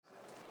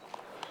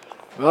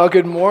Well,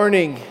 good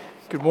morning.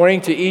 Good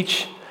morning to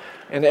each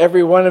and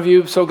every one of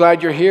you. So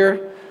glad you're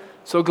here.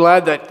 So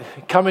glad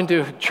that coming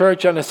to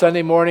church on a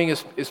Sunday morning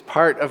is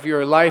part of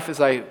your life,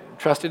 as I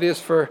trust it is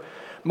for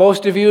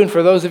most of you. And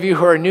for those of you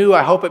who are new,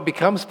 I hope it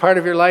becomes part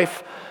of your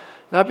life,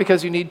 not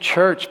because you need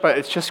church, but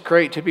it's just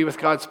great to be with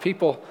God's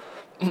people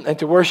and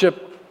to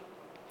worship.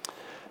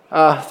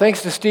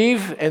 Thanks to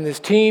Steve and his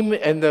team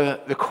and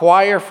the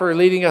choir for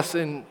leading us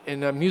in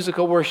a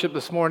musical worship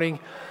this morning.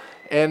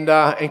 And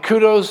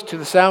kudos to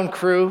the sound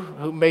crew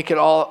who make it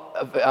all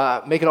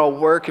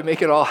work and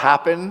make it all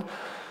happen.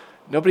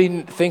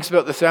 Nobody thinks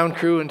about the sound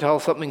crew until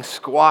something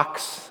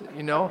squawks,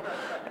 and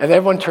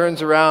everyone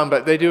turns around.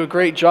 But they do a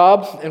great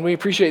job, and we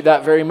appreciate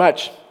that very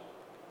much.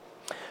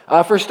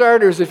 For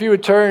starters, if you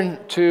would turn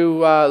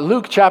to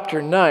Luke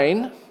chapter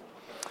 9.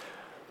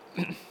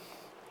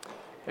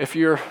 If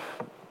you're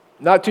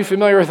not too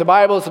familiar with the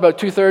Bible, it's about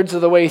 2/3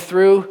 of the way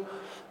through.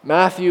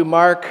 Matthew,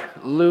 Mark,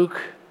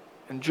 Luke,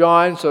 and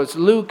John. So it's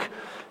Luke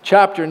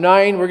chapter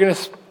 9. We're going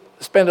to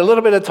spend a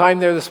little bit of time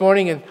there this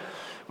morning. And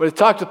when I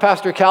talked to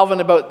Pastor Calvin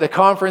about the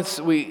conference,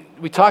 we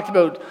talked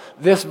about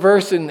this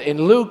verse in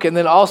Luke and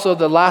then also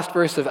the last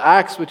verse of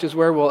Acts, which is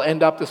where we'll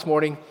end up this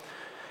morning.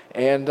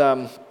 And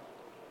as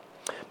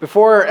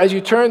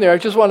you turn there, I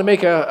just want to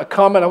make a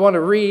comment. I want to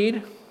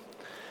read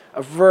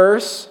a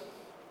verse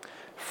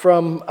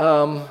from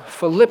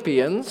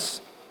Philippians.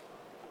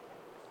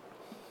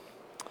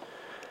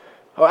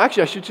 Oh,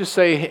 actually, I should just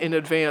say in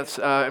advance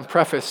and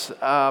preface,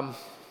 I'm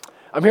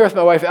here with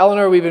my wife,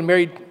 Eleanor. We've been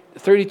married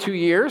 32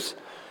 years,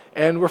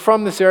 and we're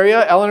from this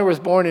area. Eleanor was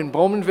born in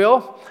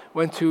Bowmanville,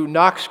 went to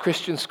Knox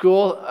Christian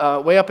School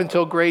way up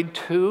until grade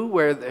 2,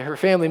 where her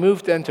family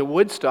moved then to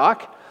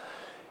Woodstock.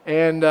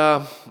 And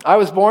I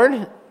was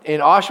born in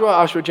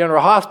Oshawa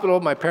General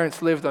Hospital. My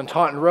parents lived on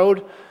Taunton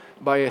Road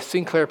by a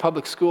Sinclair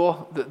Public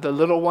School, the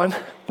little one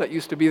that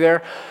used to be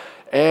there.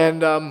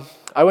 And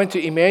I went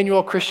to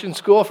Emmanuel Christian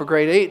School for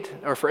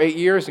for 8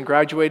 years and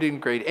graduated in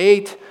grade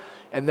 8.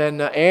 And then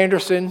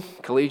Anderson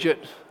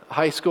Collegiate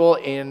High School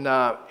in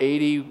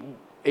 80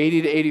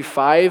 to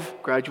 85,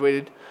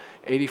 graduated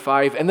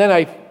 85. And then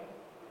I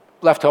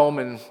left home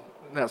and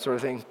that sort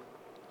of thing.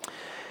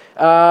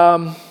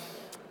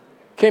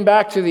 Came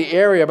back to the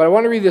area, but I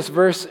want to read this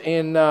verse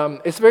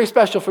it's very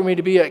special for me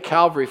to be at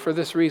Calvary for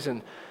this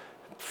reason.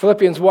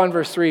 Philippians 1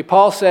 verse 3,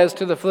 Paul says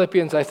to the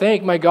Philippians, "I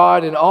thank my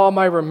God in all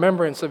my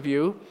remembrance of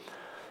you,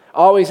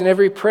 always in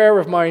every prayer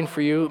of mine for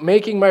you,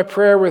 making my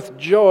prayer with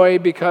joy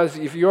because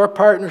of your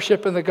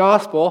partnership in the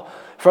gospel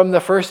from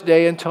the first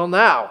day until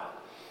now."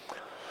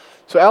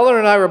 So Eleanor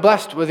and I were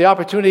blessed with the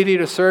opportunity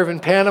to serve in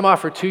Panama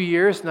for 2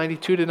 years,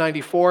 92 to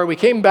 94. We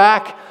came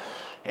back,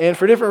 and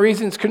for different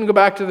reasons couldn't go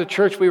back to the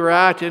church we were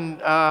at.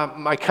 And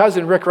my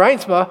cousin Rick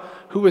Reinsma,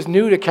 who was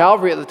new to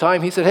Calvary at the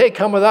time, he said, "Hey,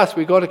 come with us.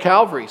 We go to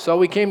Calvary." So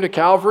we came to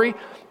Calvary,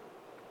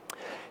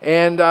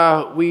 and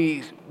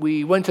we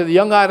went to the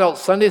young adult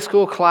Sunday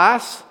school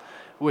class,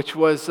 which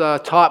was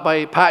taught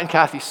by Pat and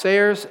Kathy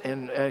Sayers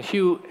and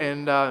Hugh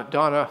and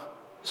Donna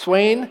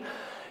Swain.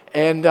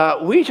 And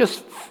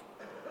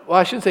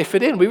I shouldn't say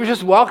fit in. We were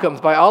just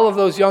welcomed by all of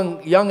those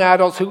young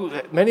adults who,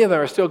 many of them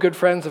are still good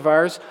friends of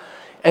ours.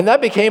 And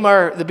that became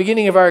the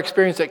beginning of our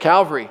experience at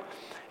Calvary.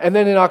 And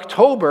then in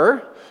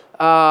October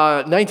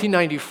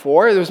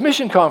 1994, there was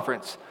Mission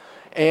Conference.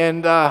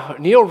 And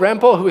Neil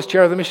Rempel, who was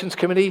chair of the missions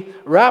committee,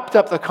 wrapped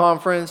up the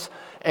conference.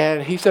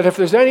 And he said, "If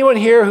there's anyone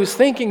here who's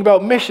thinking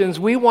about missions,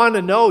 we want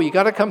to know. You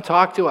got to come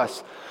talk to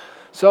us."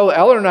 So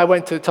Eleanor and I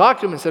went to talk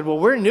to him and said, "Well,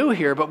 we're new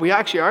here, but we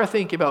actually are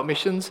thinking about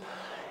missions."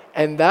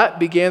 And that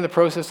began the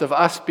process of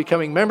us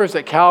becoming members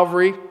at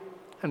Calvary.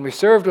 And we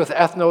served with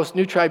Ethnos,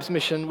 New Tribes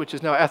Mission, which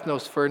is now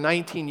Ethnos, for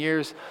 19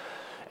 years.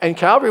 And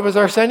Calvary was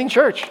our sending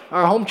church,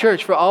 our home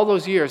church for all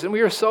those years. And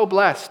we were so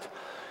blessed.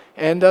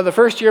 And the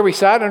first year we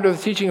sat under the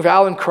teaching of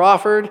Alan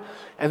Crawford.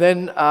 And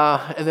then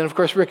of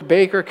course, Rick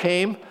Baker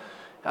came.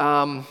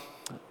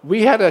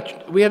 We had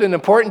an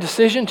important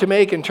decision to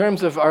make in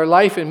terms of our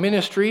life and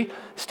ministry.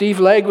 Steve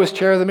Legg was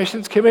chair of the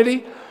missions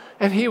committee.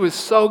 And he was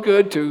so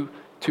good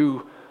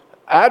to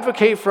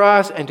advocate for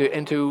us and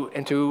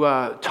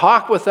to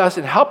talk with us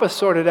and help us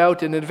sort it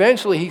out. And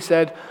eventually he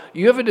said,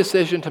 "You have a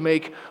decision to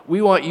make. We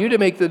want you to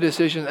make the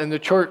decision, and the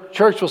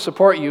church will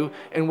support you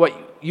in what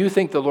you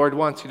think the Lord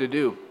wants you to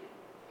do."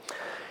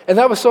 And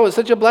that was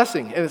such a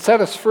blessing. And it set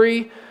us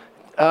free,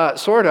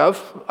 sort of.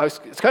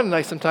 It's kind of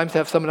nice sometimes to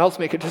have someone else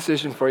make a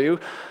decision for you.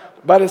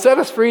 But it set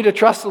us free to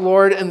trust the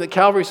Lord, and the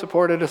Calvary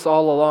supported us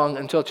all along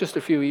until just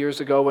a few years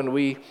ago when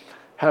we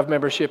have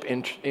membership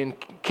in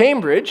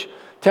Cambridge,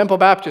 Temple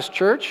Baptist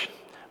Church.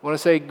 I want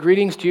to say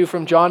greetings to you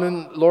from John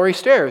and Lori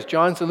Stairs.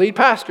 John's the lead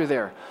pastor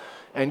there.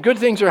 And good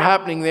things are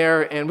happening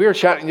there. And we were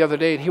chatting the other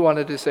day, and he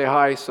wanted to say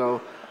hi, so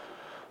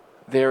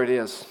there it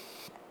is.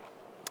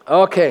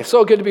 Okay,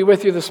 so good to be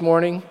with you this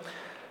morning.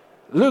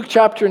 Luke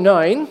chapter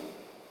 9.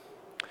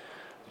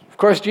 Of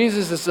course,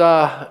 Jesus is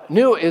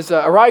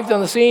arrived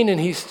on the scene, and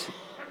he's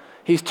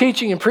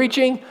teaching and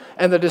preaching,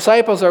 and the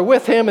disciples are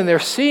with him, and they're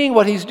seeing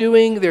what he's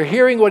doing, they're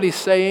hearing what he's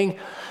saying,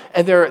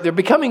 and they're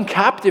becoming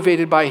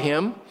captivated by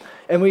him.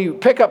 And we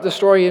pick up the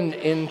story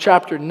in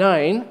chapter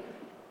 9.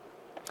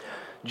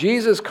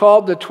 Jesus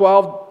called the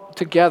 12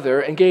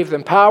 together and gave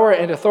them power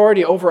and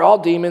authority over all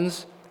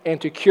demons and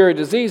to cure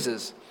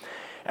diseases.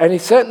 And he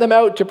sent them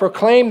out to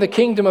proclaim the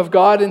kingdom of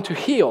God and to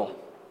heal.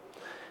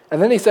 And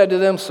then he said to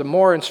them some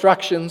more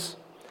instructions.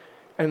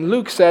 And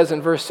Luke says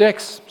in verse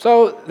 6,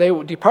 so they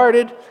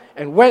departed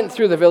and went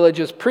through the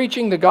villages,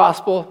 preaching the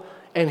gospel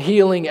and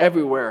healing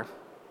everywhere.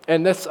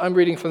 And this, I'm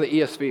reading from the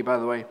ESV, by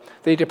the way.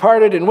 They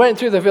departed and went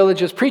through the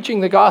villages, preaching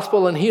the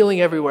gospel and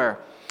healing everywhere.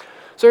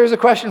 So here's a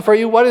question for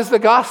you. What is the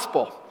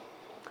gospel?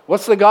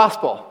 What's the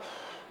gospel?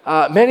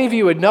 Many of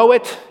you would know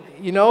it,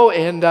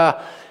 and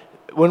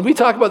when we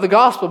talk about the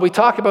gospel, we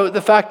talk about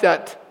the fact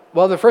that,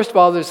 first of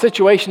all, the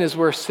situation is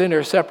we're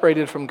sinners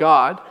separated from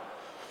God.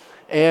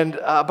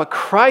 But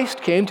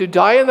Christ came to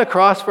die on the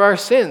cross for our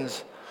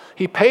sins.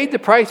 He paid the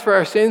price for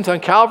our sins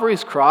on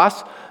Calvary's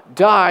cross,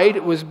 died,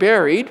 was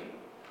buried,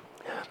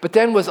 but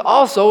then was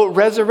also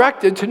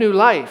resurrected to new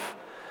life.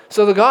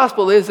 So the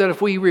gospel is that if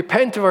we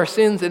repent of our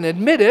sins and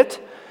admit it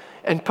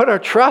and put our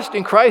trust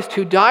in Christ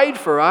who died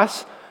for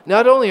us,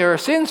 not only are our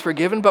sins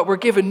forgiven, but we're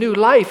given new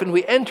life and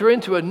we enter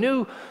into a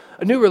new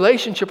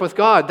relationship with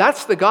God.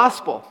 That's the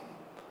gospel.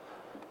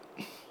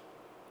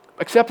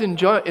 Except in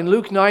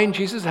Luke 9,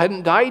 Jesus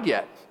hadn't died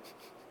yet.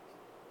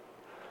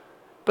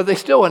 But they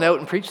still went out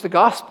and preached the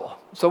gospel.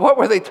 So what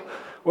were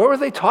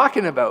they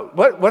talking about?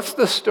 What's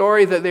the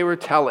story that they were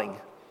telling?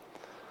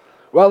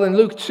 Well, in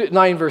Luke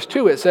 9, verse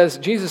 2, it says,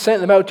 Jesus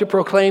sent them out to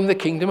proclaim the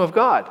kingdom of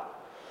God.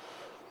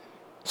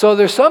 So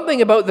there's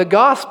something about the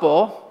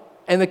gospel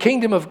and the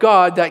kingdom of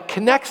God that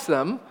connects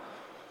them.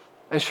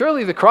 And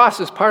surely the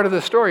cross is part of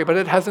the story, but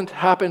it hasn't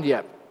happened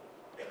yet.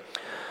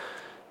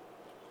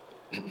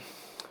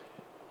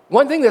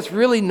 One thing that's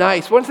really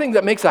nice, one thing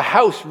that makes a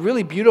house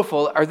really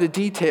beautiful are the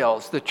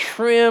details, the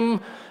trim,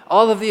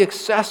 all of the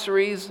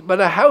accessories. But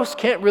a house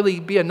can't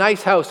really be a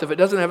nice house if it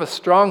doesn't have a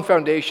strong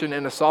foundation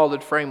and a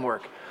solid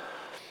framework.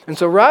 And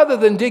so rather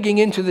than digging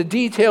into the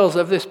details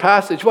of this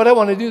passage, what I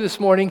want to do this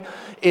morning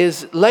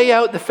is lay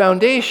out the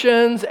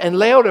foundations and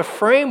lay out a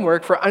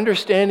framework for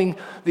understanding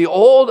the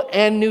Old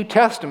and New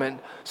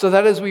Testament so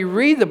that as we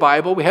read the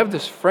Bible, we have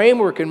this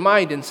framework in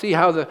mind and see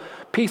how the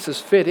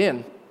pieces fit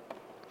in.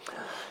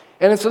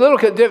 And it's a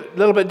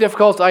little bit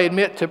difficult, I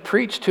admit, to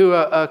preach to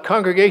a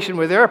congregation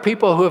where there are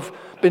people who have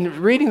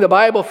been reading the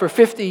Bible for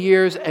 50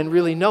 years and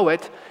really know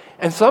it,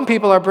 and some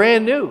people are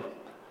brand new,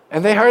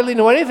 and they hardly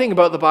know anything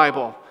about the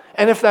Bible.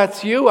 And if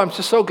that's you, I'm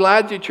just so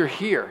glad that you're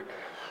here.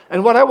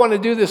 And what I want to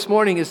do this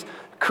morning is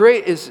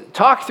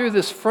talk through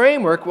this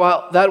framework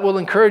that will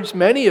encourage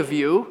many of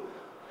you.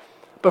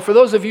 But for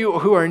those of you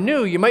who are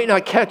new, you might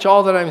not catch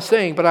all that I'm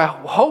saying, but I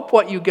hope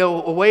what you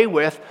go away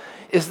with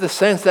is the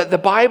sense that the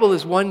Bible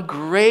is one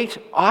great,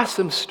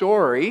 awesome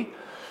story.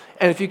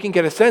 And if you can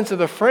get a sense of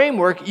the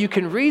framework, you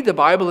can read the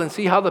Bible and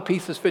see how the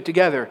pieces fit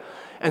together.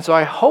 And so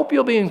I hope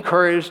you'll be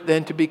encouraged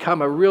then to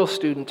become a real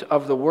student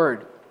of the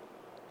Word.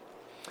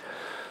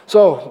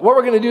 So what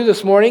we're going to do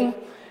this morning,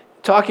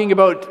 talking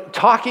about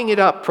talking it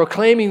up,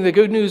 proclaiming the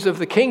good news of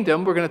the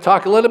kingdom, we're going to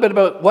talk a little bit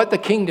about what the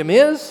kingdom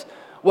is,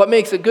 what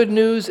makes it good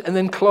news, and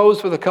then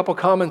close with a couple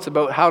comments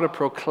about how to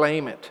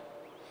proclaim it.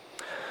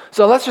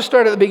 So let's just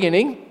start at the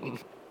beginning,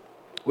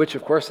 which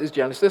of course is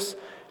Genesis.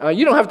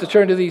 You don't have to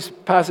turn to these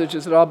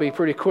passages, that I'll be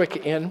pretty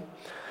quick in.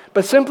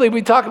 But simply,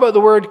 we talk about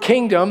the word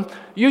kingdom.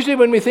 Usually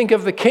when we think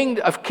of the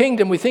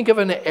kingdom, we think of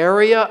an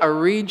area, a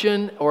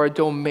region, or a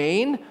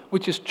domain,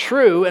 which is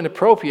true and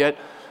appropriate.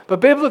 But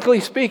biblically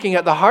speaking,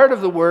 at the heart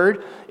of the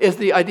word is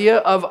the idea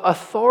of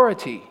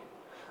authority,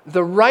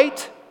 the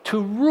right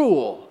to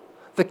rule.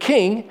 The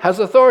king has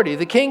authority.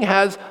 The king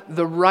has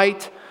the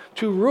right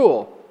to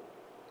rule.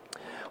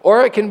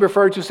 Or it can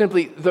refer to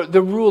simply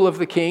the rule of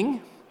the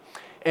king.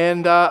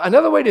 And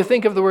another way to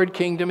think of the word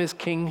kingdom is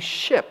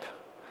kingship.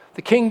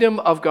 The kingdom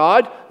of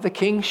God, the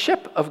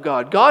kingship of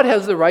God. God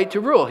has the right to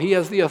rule. He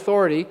has the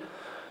authority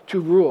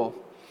to rule.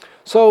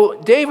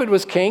 So David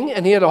was king,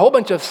 and he had a whole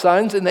bunch of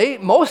sons,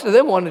 and most of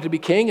them wanted to be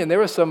king, and there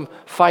was some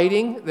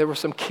fighting, there was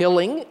some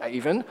killing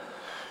even.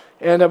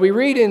 And we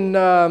read in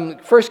 1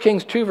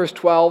 Kings 2, verse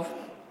 12,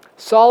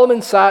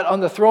 Solomon sat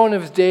on the throne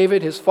of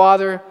David, his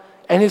father,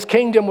 and his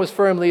kingdom was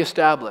firmly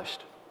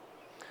established.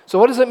 So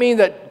what does it mean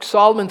that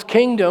Solomon's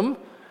kingdom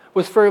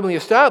was firmly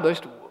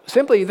established?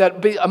 Simply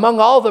that among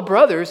all the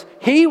brothers,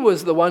 he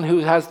was the one who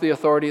has the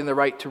authority and the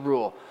right to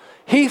rule.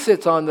 He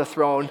sits on the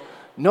throne,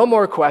 no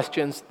more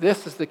questions.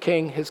 This is the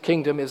king, his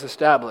kingdom is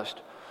established.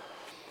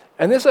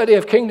 And this idea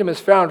of kingdom is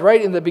found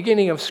right in the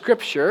beginning of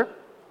Scripture.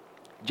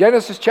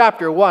 Genesis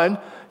chapter 1,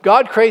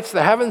 God creates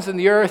the heavens and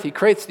the earth, he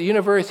creates the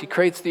universe, he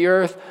creates the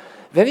earth.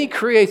 Then he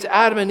creates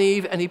Adam and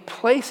Eve, and he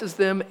places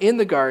them in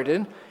the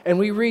garden. And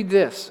we read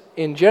this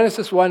in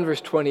Genesis 1,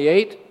 verse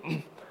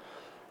 28.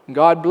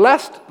 God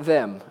blessed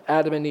them,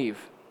 Adam and Eve.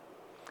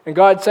 And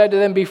God said to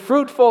them, be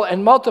fruitful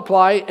and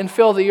multiply and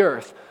fill the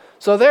earth.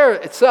 So there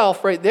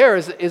itself, right there,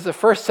 is the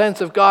first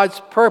sense of God's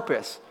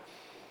purpose.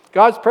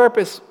 God's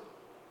purpose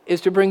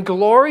is to bring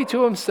glory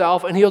to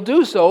himself, and he'll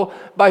do so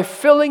by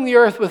filling the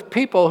earth with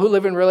people who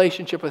live in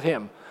relationship with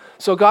him.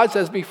 So God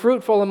says, be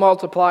fruitful and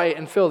multiply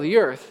and fill the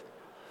earth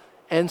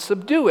and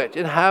subdue it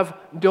and have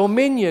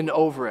dominion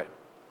over it.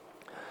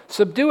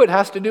 Subdue it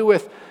has to do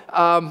with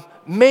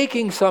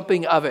making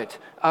something of it.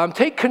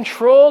 Take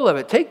control of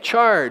it. Take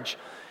charge.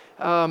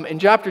 In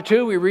chapter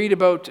 2, we read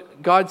about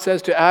God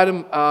says to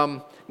Adam,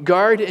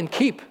 guard and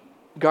keep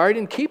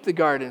the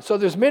garden. So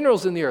there's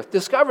minerals in the earth.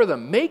 Discover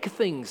them. Make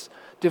things.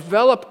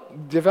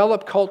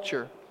 Develop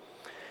culture.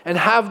 And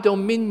have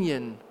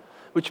dominion,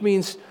 which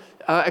means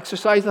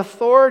exercise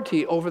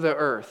authority over the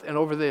earth and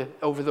over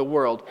the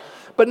world.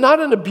 But not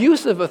an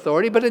abusive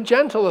authority, but a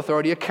gentle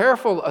authority, a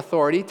careful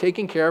authority,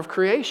 taking care of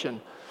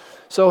creation.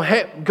 So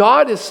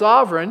God is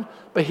sovereign,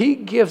 but he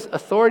gives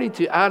authority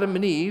to Adam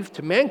and Eve,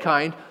 to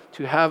mankind,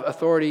 to have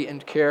authority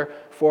and care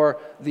for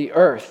the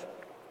earth.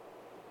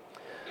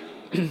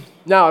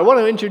 Now, I want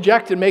to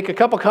interject and make a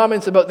couple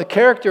comments about the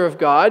character of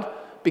God,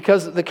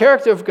 because the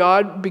character of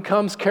God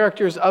becomes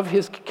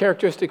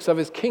characteristics of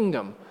his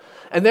kingdom.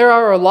 And there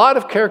are a lot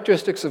of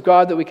characteristics of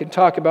God that we can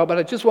talk about, but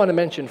I just want to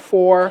mention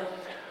 4.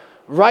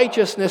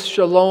 Righteousness,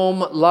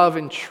 shalom, love,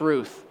 and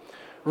truth.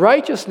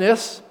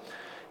 Righteousness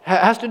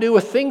has to do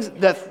with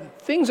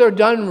things are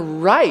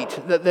done right,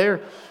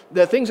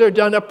 that things are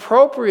done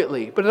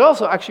appropriately. But it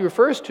also actually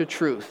refers to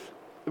truth.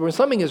 When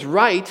something is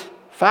right,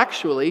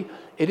 factually,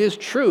 it is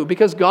true,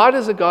 because God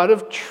is a God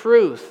of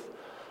truth.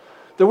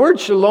 The word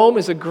shalom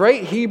is a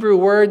great Hebrew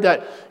word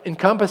that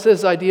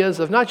encompasses ideas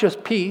of not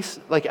just peace,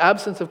 like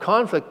absence of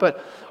conflict,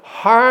 but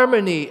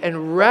harmony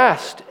and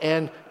rest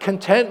and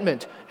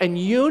contentment and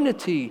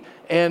unity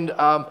and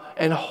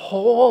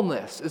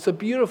wholeness. It's a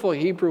beautiful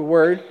Hebrew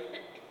word.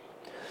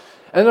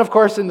 And of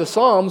course, in the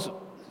Psalms,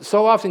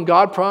 so often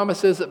God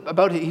promises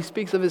he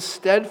speaks of his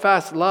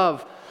steadfast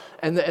love,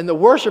 and the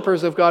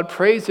worshipers of God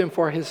praise him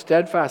for his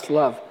steadfast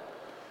love.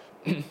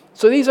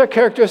 So these are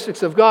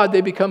characteristics of God.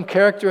 They become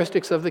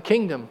characteristics of the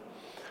kingdom.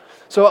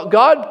 So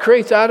God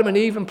creates Adam and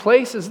Eve and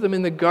places them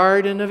in the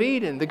Garden of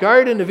Eden. The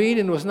Garden of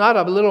Eden was not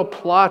a little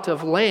plot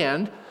of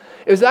land.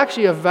 It was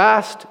actually a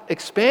vast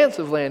expanse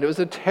of land. It was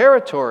a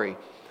territory.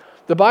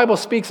 The Bible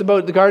speaks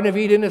about the Garden of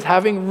Eden as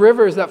having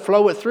rivers that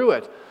flow through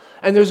it.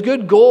 And there's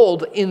good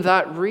gold in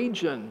that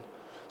region.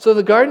 So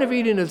the Garden of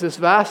Eden is this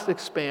vast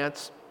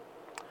expanse.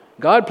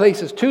 God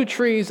places 2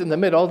 trees in the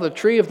middle, the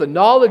tree of the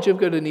knowledge of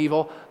good and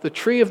evil, the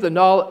tree of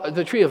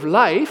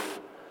life.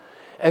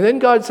 And then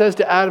God says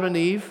to Adam and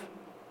Eve,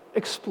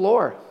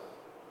 explore,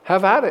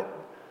 have at it.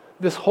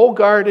 This whole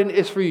garden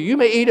is for you. You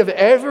may eat of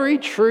every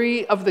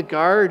tree of the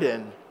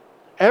garden.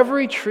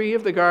 Every tree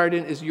of the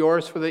garden is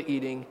yours for the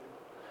eating,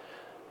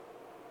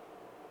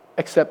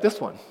 except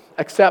this one,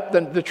 except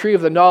the tree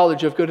of the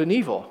knowledge of good and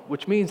evil,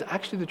 which means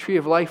actually the tree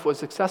of life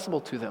was accessible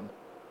to them.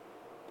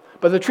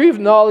 But the tree of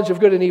knowledge of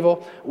good and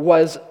evil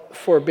was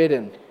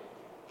forbidden.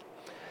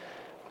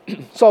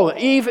 So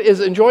Eve is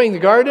enjoying the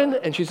garden,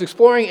 and she's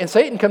exploring, and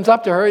Satan comes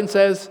up to her and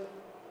says,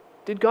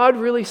 did God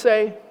really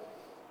say?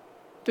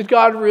 Did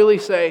God really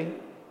say?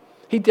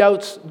 He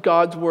doubts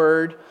God's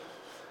word.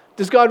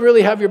 Does God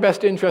really have your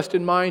best interest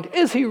in mind?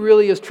 Is he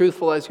really as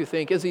truthful as you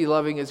think? Is he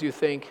loving as you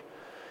think?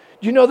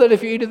 Do you know that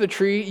if you eat of the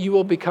tree, you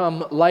will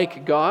become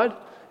like God?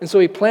 And so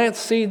he plants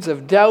seeds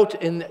of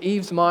doubt in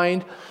Eve's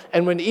mind.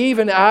 And when Eve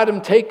and Adam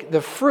take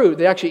the fruit,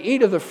 they actually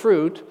eat of the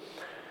fruit,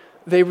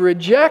 they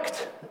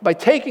reject, by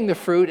taking the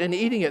fruit and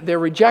eating it, they're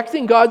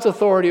rejecting God's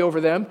authority over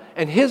them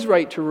and his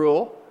right to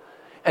rule.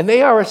 And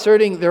they are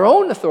asserting their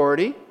own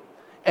authority,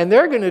 and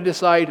they're going to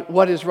decide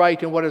what is right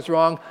and what is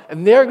wrong.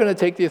 And they're going to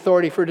take the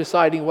authority for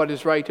deciding what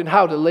is right and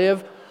how to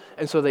live.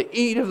 And so they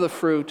eat of the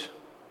fruit.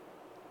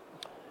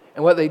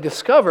 And what they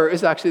discover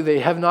is actually they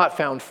have not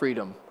found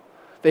freedom.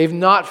 They've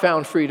not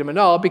found freedom at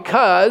all,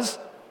 because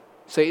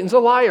Satan's a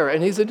liar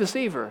and he's a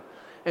deceiver.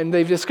 And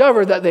they've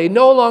discovered that they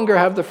no longer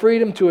have the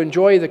freedom to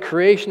enjoy the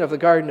creation of the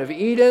Garden of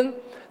Eden.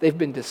 They've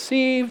been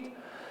deceived.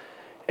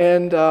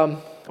 And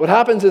what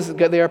happens is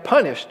that they are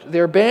punished.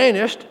 They're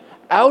banished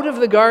out of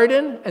the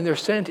garden, and they're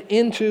sent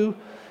into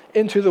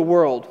the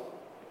world,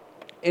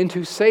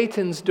 into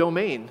Satan's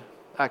domain,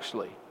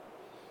 actually.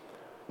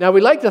 Now,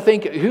 we like to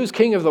think, who's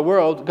king of the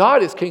world?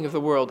 God is king of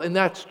the world, and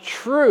that's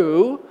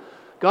true.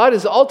 God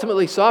is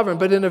ultimately sovereign,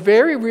 but in a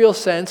very real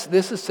sense,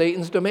 this is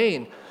Satan's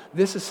domain.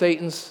 This is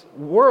Satan's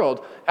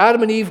world.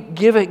 Adam and Eve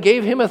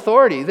gave him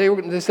authority.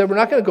 They said, we're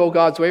not going to go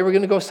God's way, we're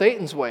going to go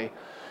Satan's way.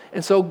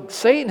 And so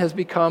Satan has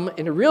become,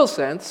 in a real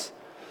sense,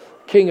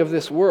 king of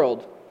this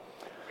world.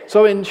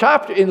 So in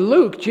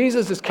Luke,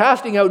 Jesus is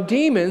casting out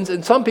demons,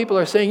 and some people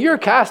are saying, you're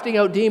casting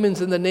out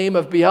demons in the name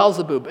of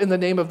Beelzebub, in the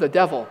name of the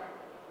devil.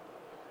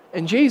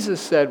 And Jesus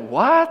said,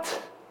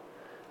 what?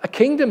 A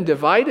kingdom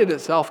divided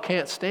itself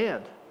can't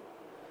stand.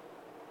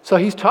 So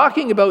he's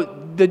talking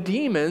about the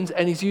demons,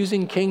 and he's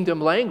using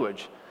kingdom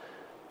language.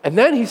 And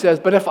then he says,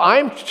 but if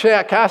I'm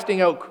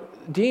casting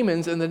out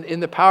demons in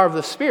the power of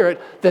the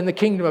Spirit, then the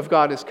kingdom of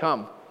God has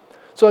come.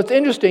 So it's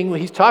interesting when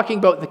he's talking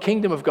about the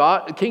kingdom of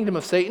God, the kingdom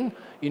of Satan,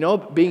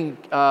 being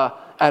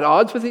at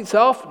odds with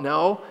itself?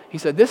 No. He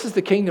said, this is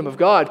the kingdom of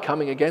God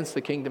coming against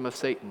the kingdom of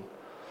Satan.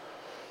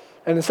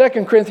 And in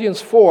 2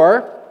 Corinthians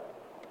 4,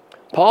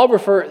 Paul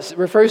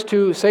refers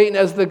to Satan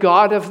as the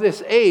god of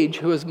this age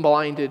who has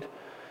blinded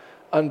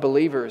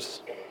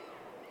unbelievers.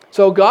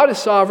 So God is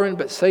sovereign,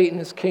 but Satan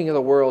is king of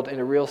the world in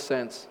a real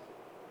sense.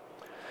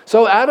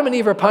 So Adam and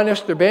Eve are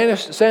punished. They're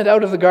banished, sent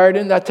out of the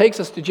garden. That takes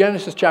us to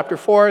Genesis chapter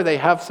 4. They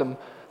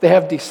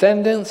have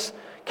descendants.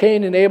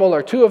 Cain and Abel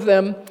are two of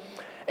them.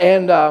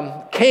 And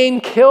Cain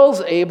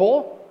kills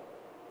Abel.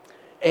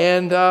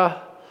 And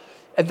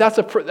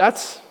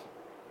that's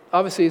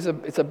obviously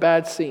it's a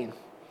bad scene.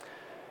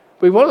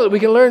 We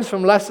can learn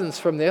some lessons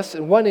from this.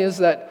 And one is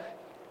that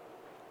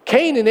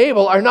Cain and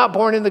Abel are not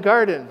born in the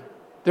garden.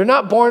 They're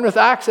not born with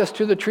access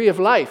to the tree of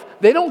life.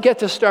 They don't get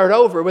to start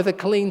over with a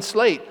clean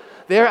slate.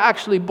 They're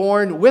actually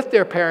born with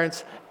their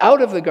parents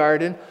out of the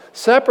garden,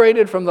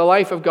 separated from the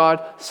life of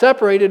God,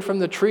 separated from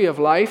the tree of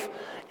life,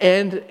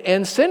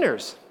 and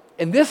sinners.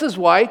 And this is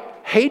why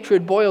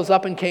hatred boils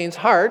up in Cain's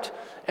heart,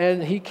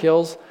 and he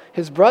kills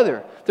his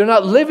brother. They're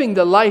not living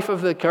the life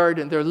of the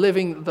garden. They're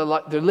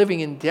living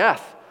in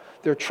death.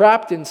 They're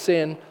trapped in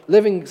sin,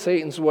 living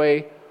Satan's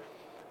way,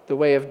 the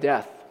way of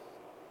death.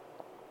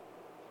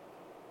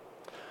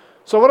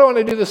 So what I want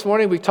to do this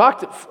morning,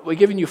 we've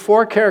given you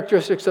 4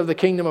 characteristics of the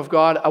kingdom of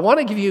God. I want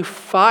to give you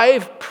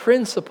 5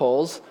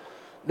 principles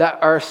that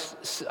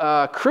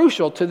are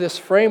crucial to this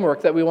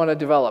framework that we want to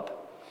develop.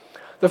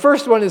 The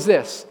first one is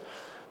this: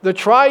 the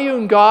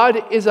triune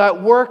God is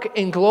at work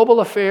in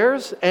global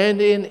affairs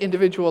and in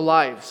individual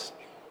lives.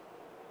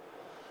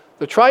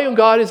 The triune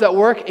God is at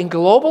work in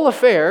global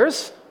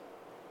affairs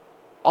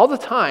all the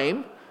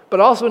time, but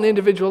also in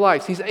individual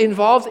lives. He's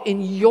involved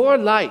in your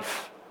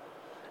life.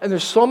 And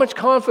there's so much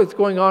conflict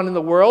going on in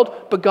the world,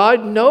 but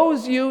God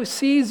knows you,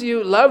 sees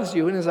you, loves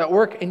you, and is at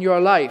work in your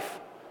life.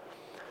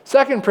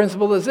 Second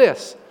principle is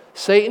this: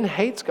 Satan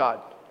hates God.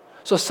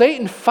 So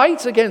Satan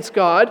fights against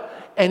God,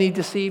 and he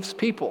deceives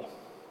people.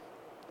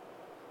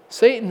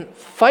 Satan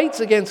fights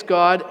against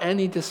God, and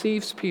he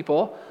deceives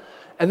people.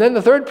 And then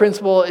the third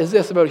principle is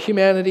this about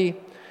humanity: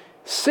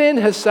 sin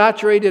has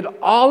saturated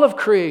all of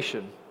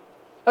creation.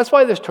 That's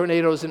why there's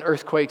tornadoes and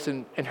earthquakes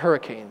and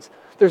hurricanes.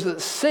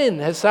 Sin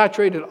has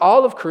saturated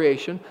all of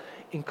creation,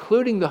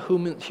 including the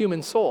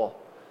human soul.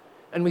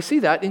 And we see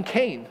that in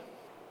Cain.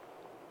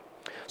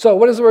 So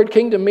what does the word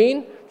kingdom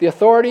mean? The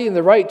authority and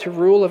the right to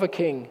rule of a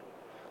king.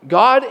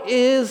 God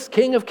is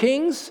King of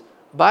kings,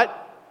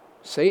 but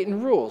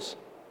Satan rules.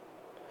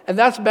 And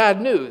that's bad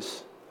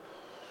news.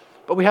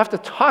 But we have to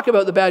talk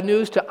about the bad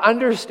news to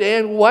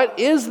understand what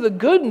is the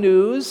good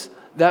news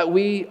that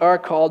we are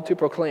called to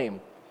proclaim.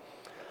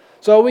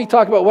 So we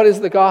talk about what is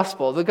the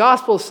gospel. The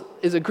gospel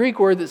is a Greek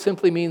word that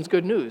simply means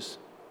good news.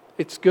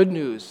 It's good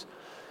news.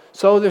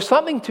 So there's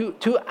something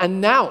to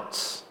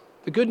announce.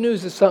 The good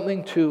news is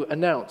something to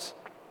announce.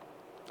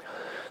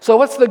 So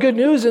what's the good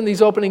news in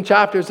these opening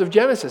chapters of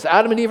Genesis?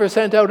 Adam and Eve are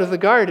sent out of the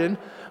garden,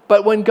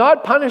 but when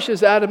God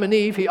punishes Adam and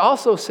Eve, he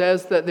also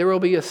says that there will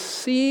be a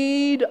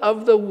seed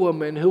of the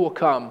woman who will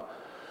come.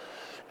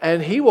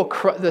 And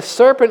the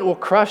serpent will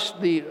crush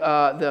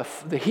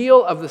the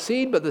heel of the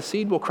seed, but the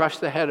seed will crush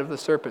the head of the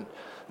serpent.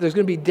 There's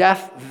going to be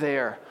death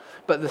there,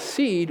 but the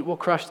seed will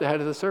crush the head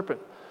of the serpent.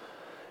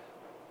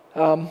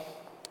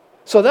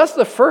 So that's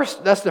the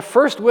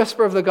first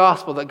whisper of the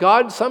gospel, that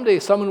God, someday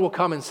someone will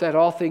come and set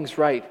all things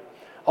right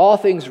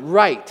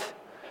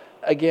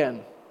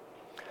again.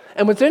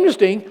 And what's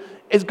interesting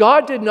is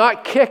God did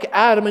not kick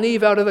Adam and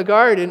Eve out of the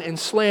garden and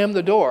slam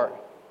the door.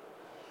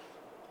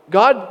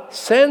 God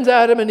sends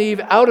Adam and Eve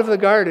out of the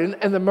garden,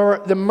 and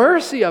the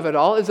mercy of it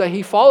all is that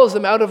he follows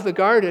them out of the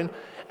garden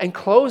and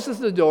closes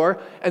the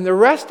door, and the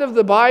rest of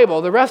the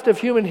Bible, the rest of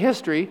human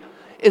history,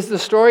 is the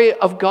story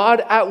of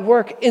God at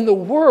work in the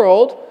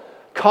world,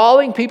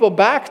 calling people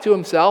back to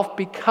himself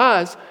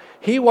because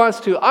he wants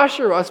to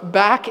usher us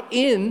back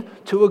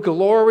into a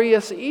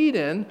glorious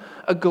Eden,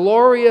 a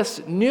glorious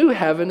new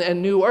heaven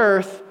and new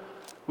earth,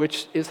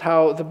 which is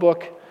how the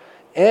book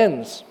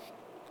ends.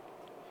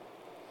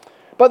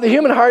 But the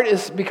human heart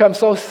has become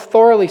so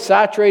thoroughly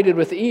saturated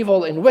with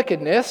evil and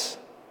wickedness,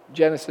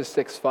 Genesis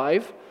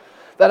 6:5,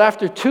 that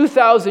after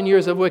 2,000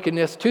 years of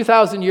wickedness,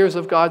 2,000 years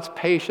of God's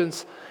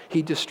patience,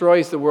 he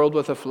destroys the world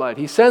with a flood.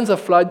 He sends a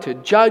flood to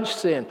judge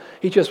sin.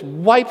 He just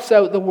wipes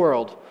out the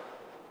world.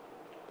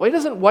 Well, he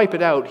doesn't wipe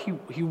it out.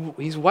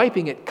 He's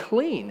wiping it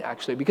clean,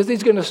 actually, because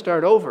he's going to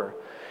start over.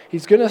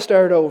 He's going to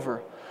start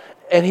over.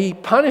 And he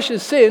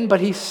punishes sin, but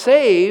he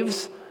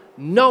saves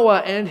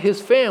Noah and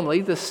his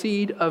family, the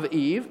seed of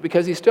Eve,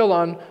 because he's still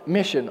on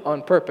mission,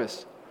 on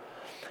purpose.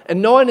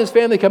 And Noah and his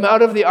family come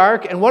out of the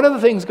ark, and one of the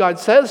things God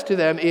says to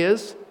them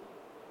is,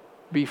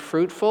 be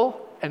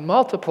fruitful and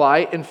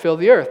multiply and fill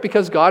the earth,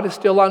 because God is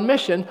still on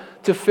mission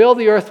to fill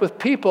the earth with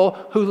people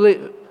who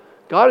live.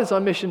 God is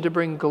on mission to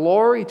bring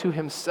glory to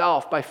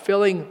himself by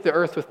filling the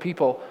earth with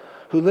people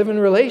who live in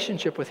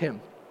relationship with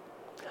him.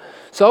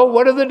 So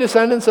what do the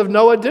descendants of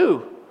Noah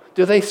do?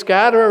 Do they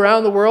scatter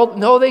around the world?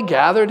 No, they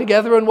gather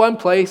together in one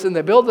place and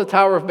they build the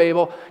Tower of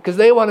Babel because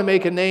they want to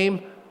make a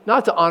name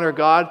not to honor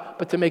God,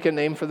 but to make a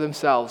name for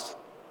themselves.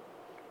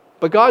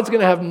 But God's going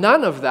to have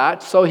none of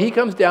that, so he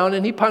comes down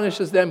and he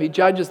punishes them, he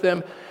judges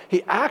them.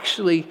 He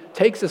actually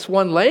takes this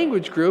one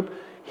language group,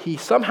 he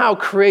somehow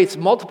creates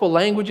multiple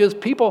languages.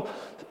 People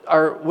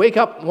wake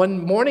up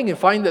one morning and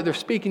find that they're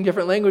speaking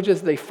different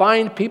languages. They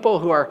find people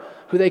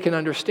who they can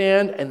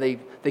understand, and they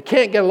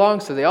can't get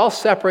along, so they all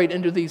separate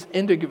into these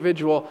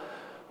individual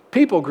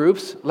people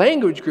groups,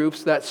 language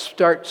groups that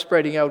start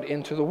spreading out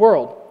into the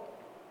world.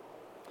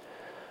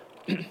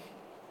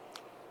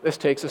 This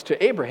takes us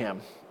to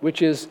Abraham,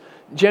 which is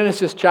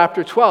Genesis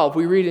chapter 12.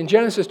 We read in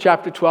Genesis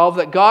chapter 12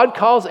 that God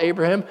calls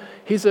Abraham.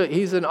 He's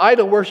an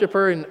idol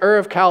worshiper in Ur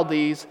of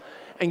Chaldees,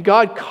 and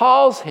God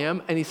calls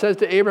him and he says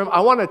to Abraham,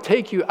 I want to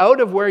take you out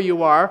of where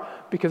you are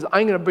because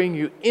I'm going to bring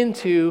you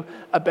into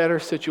a better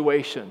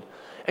situation.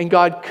 And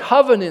God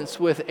covenants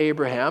with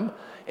Abraham.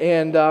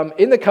 And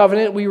in the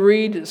covenant, we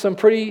read some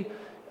pretty,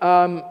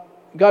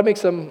 God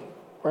makes some,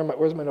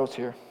 where's my notes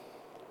here?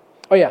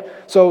 Oh yeah,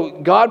 so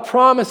God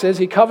promises,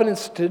 he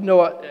covenants to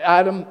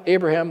Noah,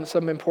 Abraham,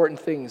 some important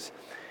things.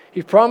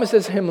 He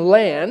promises him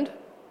land.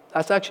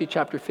 That's actually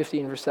chapter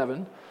 15, verse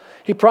 7.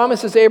 He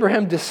promises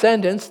Abraham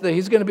descendants, that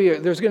there's going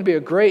to be a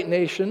great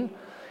nation.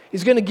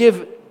 He's going to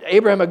give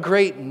Abraham a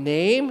great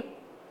name.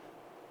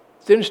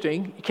 It's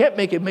interesting. You can't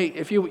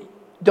if you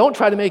don't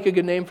try to make a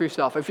good name for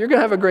yourself. If you're going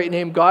to have a great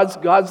name,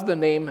 God's the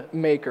name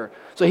maker.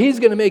 So he's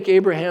going to make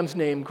Abraham's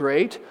name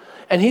great,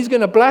 and he's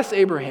going to bless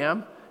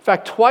Abraham. In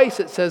fact,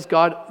 twice it says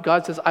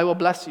God says, I will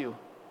bless you.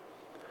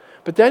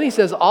 But then he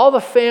says, all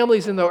the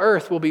families in the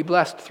earth will be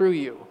blessed through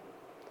you.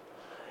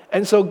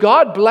 And so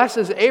God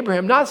blesses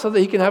Abraham, not so that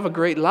he can have a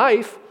great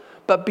life,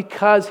 but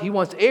because he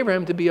wants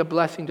Abraham to be a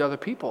blessing to other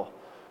people.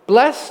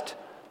 Blessed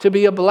to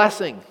be a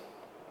blessing.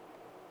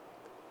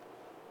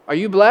 Are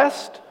you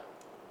blessed?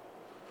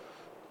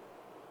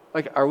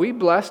 Are we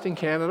blessed in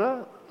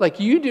Canada?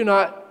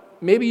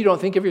 Maybe you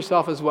don't think of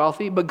yourself as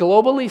wealthy, but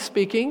globally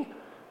speaking,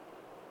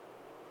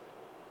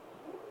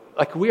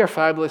 we are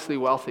fabulously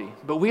wealthy,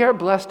 but we are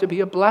blessed to be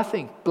a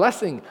blessing,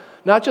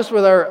 not just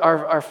with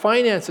our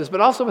finances,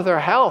 but also with our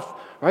health,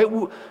 right?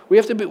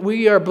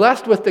 We are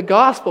blessed with the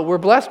gospel. We're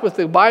blessed with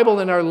the Bible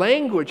in our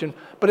language,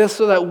 but it's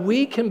so that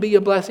we can be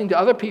a blessing to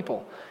other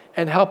people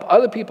and help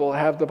other people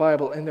have the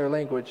Bible in their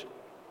language.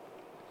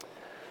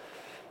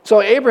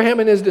 So Abraham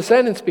and his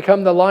descendants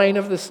become the line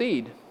of the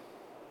seed.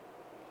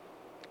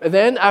 And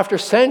then, after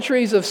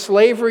centuries of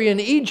slavery in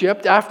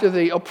Egypt, after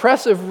the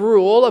oppressive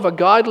rule of a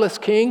godless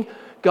king,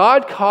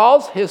 God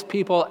calls his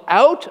people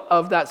out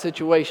of that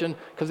situation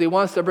because he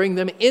wants to bring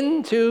them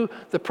into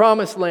the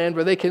promised land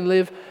where they can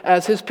live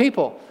as his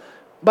people.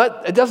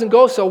 But it doesn't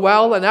go so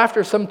well, and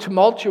after some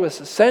tumultuous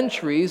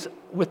centuries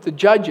with the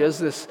judges,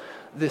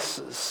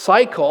 this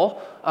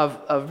cycle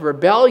of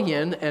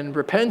rebellion and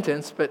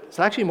repentance, but it's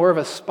actually more of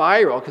a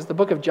spiral because the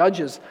book of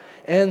Judges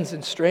ends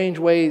in strange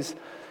ways.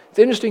 It's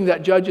interesting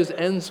that Judges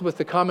ends with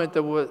the comment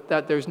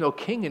that there's no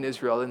king in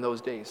Israel in those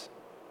days.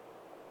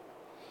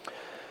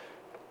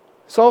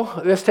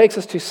 So this takes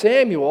us to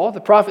Samuel,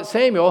 the prophet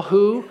Samuel,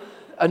 who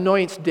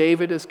anoints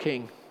David as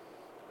king.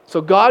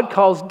 So God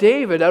calls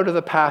David out of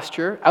the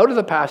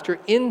pasture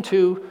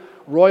into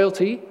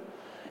royalty,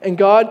 and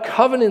God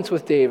covenants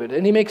with David,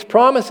 and he makes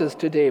promises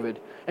to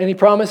David. And he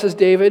promises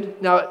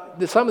David, now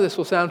some of this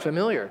will sound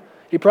familiar,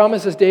 he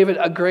promises David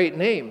a great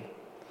name.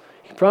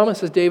 He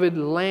promises David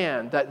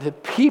land, that the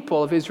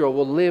people of Israel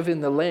will live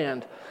in the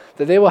land,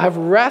 that they will have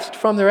rest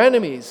from their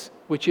enemies,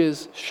 which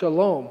is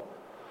shalom.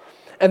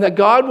 And that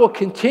God will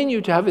continue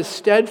to have his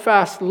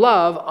steadfast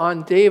love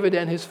on David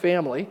and his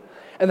family,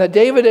 and that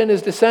David and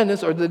his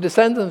descendants, or the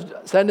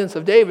descendants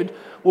of David,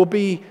 will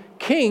be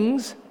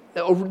kings.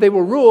 They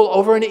will rule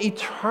over an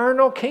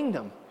eternal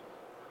kingdom.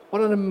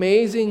 What an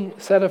amazing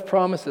set of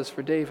promises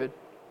for David.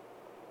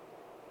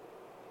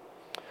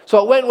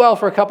 So it went well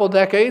for a couple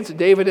decades.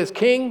 David as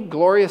king,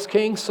 glorious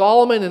king.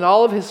 Solomon in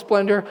all of his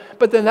splendor.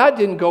 But then that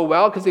didn't go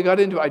well because he got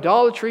into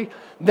idolatry.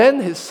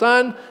 Then his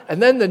son,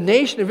 and then the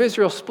nation of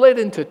Israel split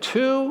into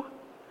two.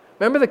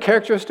 Remember, the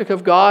characteristic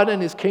of God and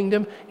his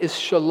kingdom is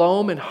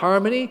shalom and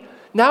harmony.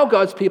 Now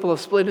God's people have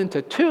split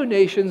into two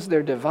nations.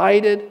 They're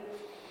divided.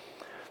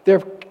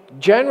 They're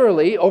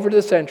generally, over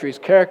the centuries,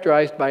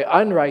 characterized by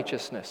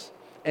unrighteousness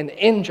and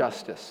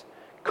injustice,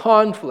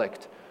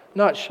 conflict,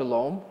 not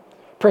shalom,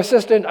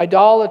 persistent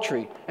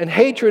idolatry, and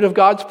hatred of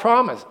God's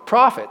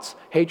prophets,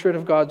 hatred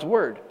of God's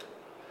word.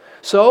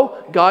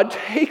 So God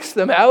takes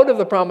them out of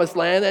the promised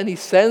land and he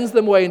sends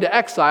them away into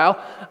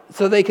exile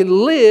so they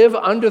can live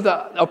under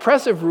the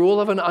oppressive rule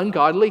of an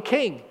ungodly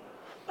king.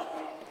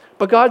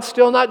 But God's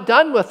still not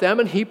done with them,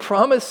 and he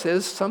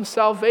promises some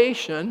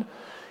salvation.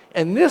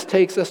 And this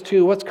takes us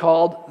to what's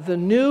called the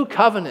New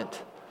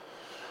Covenant.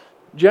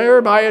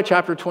 Jeremiah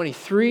chapter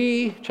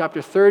 23,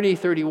 chapter 30,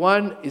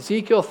 31,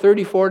 Ezekiel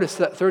 34 to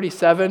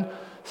 37.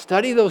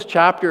 Study those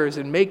chapters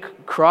and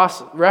make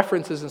cross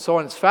references and so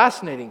on. It's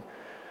fascinating.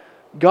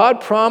 God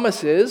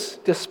promises,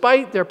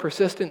 despite their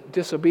persistent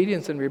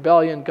disobedience and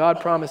rebellion, God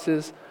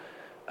promises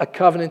a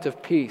covenant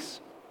of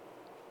peace.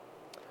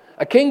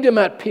 A kingdom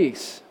at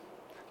peace.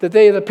 that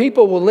the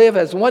people will live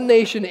as one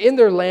nation in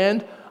their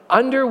land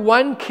under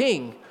one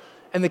king.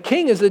 And the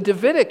king is a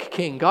Davidic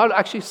king. God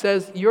actually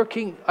says, your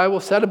king I will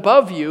set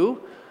above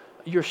you,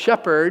 your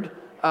shepherd,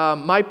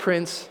 my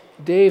prince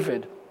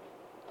David.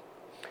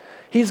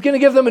 He's going to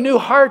give them a new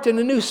heart and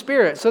a new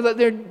spirit so that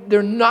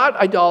they're not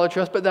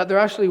idolatrous, but that they're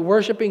actually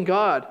worshiping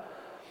God.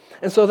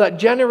 And so that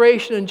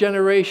generation and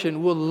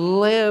generation will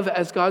live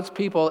as God's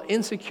people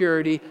in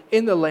security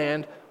in the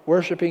land,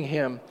 worshiping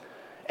him.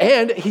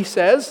 And he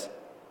says,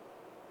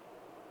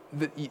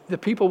 the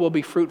people will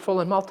be fruitful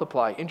and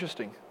multiply.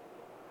 Interesting.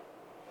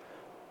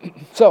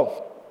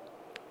 So,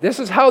 this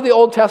is how the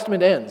Old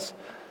Testament ends.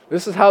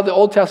 This is how the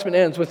Old Testament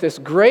ends, with this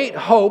great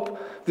hope,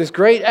 this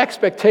great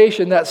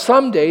expectation that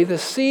someday the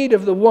seed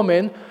of the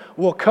woman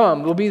will come.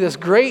 There will be this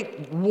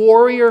great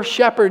warrior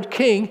shepherd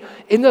king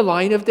in the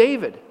line of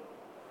David.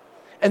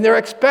 And they're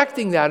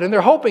expecting that, and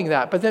they're hoping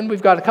that. But then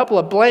we've got a couple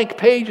of blank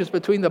pages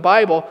between the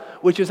Bible,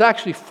 which is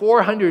actually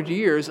 400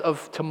 years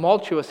of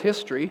tumultuous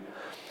history.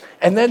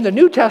 And then the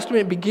New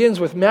Testament begins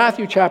with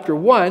Matthew chapter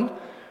 1,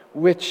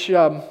 which,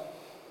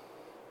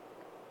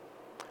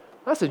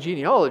 that's a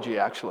genealogy,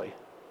 actually.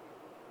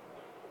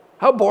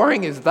 How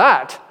boring is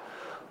that?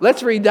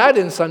 Let's read that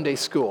in Sunday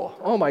school.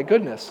 Oh my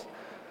goodness.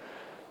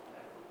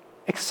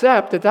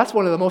 Except that that's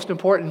one of the most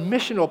important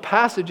missional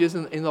passages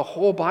in the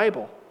whole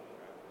Bible.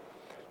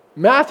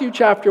 Matthew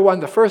chapter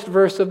 1, the first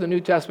verse of the New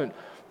Testament,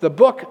 the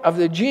book of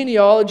the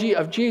genealogy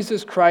of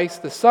Jesus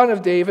Christ, the son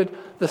of David,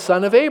 the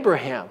son of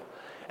Abraham.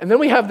 And then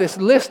we have this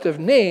list of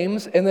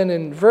names, and then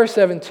in verse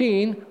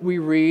 17 we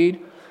read,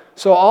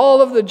 so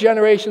all of the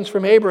generations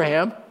from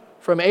Abraham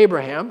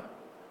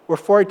were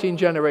 14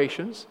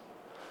 generations.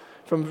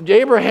 From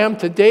Abraham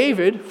to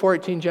David,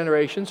 14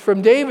 generations.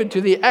 From David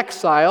to the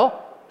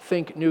exile,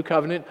 think New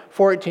Covenant,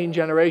 14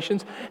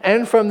 generations.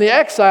 And from the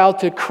exile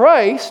to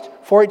Christ,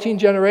 14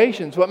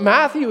 generations. What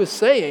Matthew is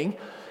saying,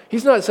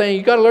 he's not saying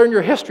you've got to learn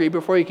your history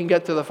before you can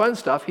get to the fun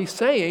stuff. He's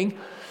saying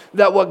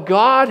that what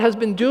God has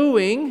been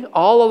doing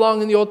all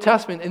along in the Old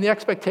Testament, in the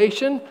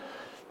expectation,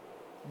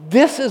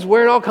 this is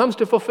where it all comes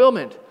to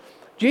fulfillment.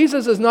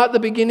 Jesus is not the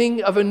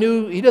beginning of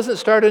he doesn't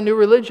start a new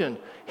religion.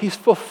 He's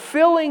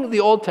fulfilling the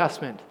Old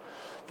Testament.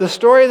 The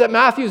story that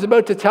Matthew is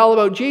about to tell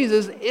about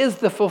Jesus is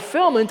the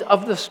fulfillment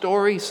of the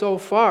story so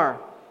far.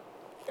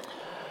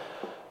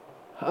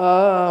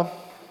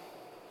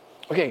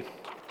 Okay.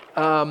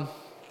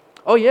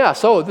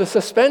 So the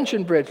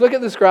suspension bridge. Look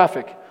at this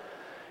graphic.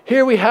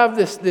 Here we have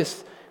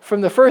this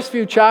from the first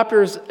few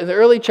chapters, in the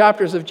early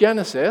chapters of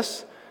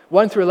Genesis,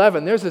 1 through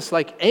 11, there's this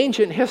like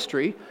ancient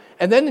history.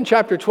 And then in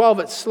chapter 12,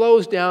 it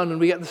slows down, and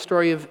we get the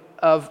story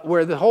of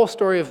where the whole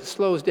story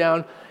slows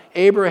down.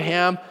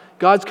 Abraham,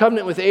 God's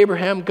covenant with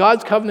Abraham,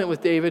 God's covenant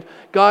with David,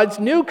 God's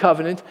new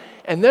covenant.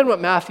 And then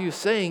what Matthew's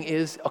saying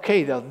is,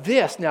 okay,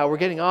 now we're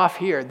getting off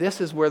here.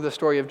 This is where the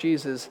story of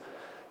Jesus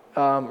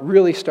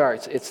really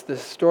starts. It's the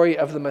story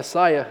of the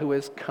Messiah who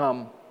has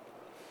come.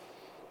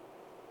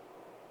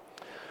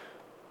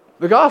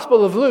 The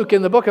Gospel of Luke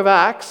in the book of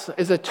Acts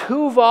is a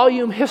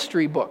 2-volume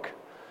history book.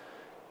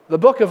 The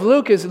book of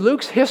Luke is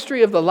Luke's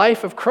history of the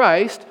life of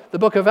Christ. The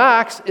book of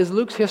Acts is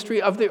Luke's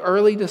history of the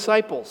early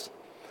disciples.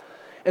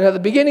 And at the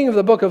beginning of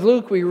the book of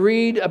Luke, we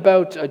read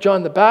about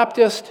John the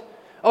Baptist.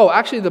 Oh,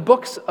 actually, the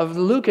books of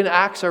Luke and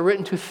Acts are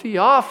written to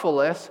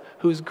Theophilus,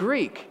 who's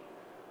Greek.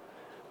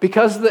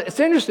 Because it's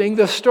interesting,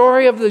 the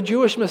story of the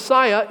Jewish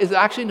Messiah is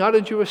actually not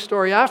a Jewish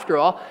story after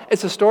all.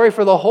 It's a story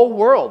for the whole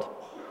world.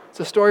 It's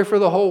a story for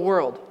the whole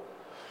world.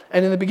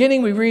 And in the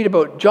beginning, we read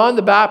about John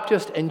the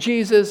Baptist and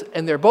Jesus,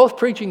 and they're both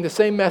preaching the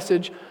same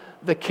message.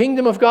 The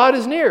kingdom of God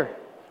is near.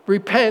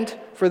 Repent,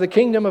 for the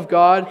kingdom of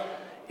God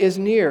is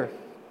near.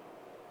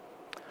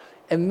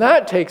 And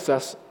that takes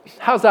us,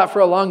 how's that for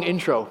a long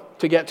intro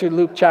to get to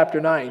Luke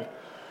chapter 9?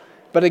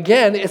 But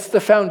again, it's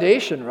the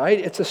foundation, right?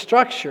 It's a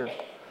structure.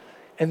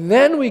 And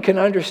then we can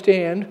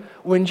understand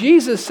when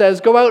Jesus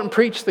says, go out and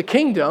preach the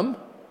kingdom,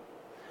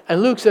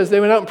 and Luke says they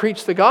went out and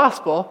preached the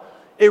gospel,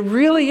 it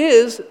really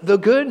is the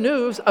good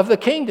news of the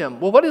kingdom.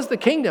 Well, what is the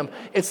kingdom?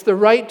 It's the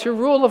right to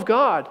rule of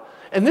God.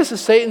 And this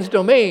is Satan's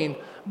domain.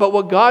 But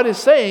what God is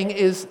saying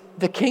is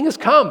the king has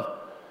come.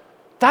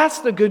 That's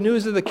the good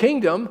news of the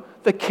kingdom.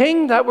 The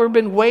king that we've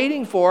been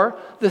waiting for,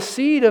 the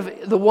seed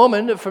of the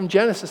woman from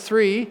Genesis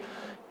 3,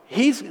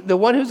 he's the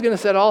one who's going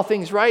to set all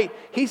things right.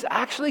 He's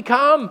actually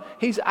come.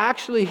 He's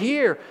actually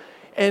here.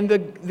 And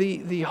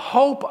the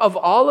hope of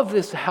all of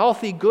this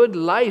healthy, good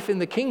life in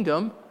the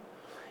kingdom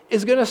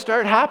is going to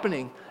start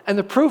happening. And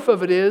the proof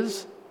of it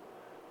is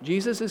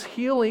Jesus is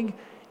healing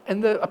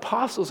and the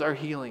apostles are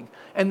healing.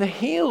 And the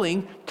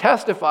healing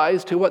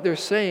testifies to what they're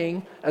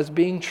saying as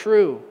being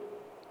true.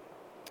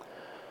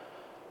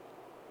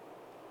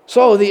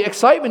 So the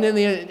excitement and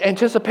the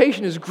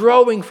anticipation is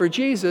growing for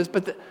Jesus,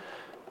 but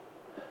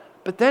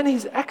then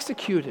he's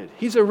executed.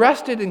 He's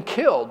arrested and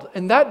killed.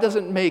 And that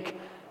doesn't make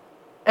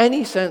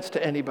any sense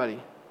to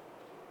anybody.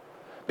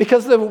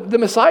 Because the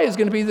Messiah is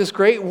going to be this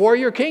great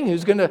warrior king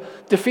who's going to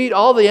defeat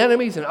all the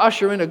enemies and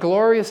usher in a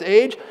glorious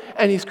age.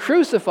 And he's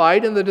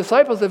crucified, and the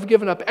disciples have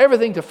given up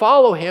everything to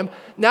follow him.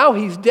 Now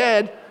he's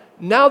dead.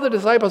 Now the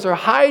disciples are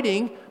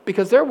hiding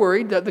because they're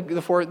worried that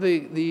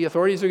the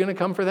authorities are going to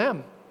come for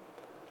them.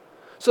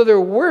 So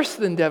they're worse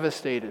than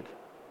devastated.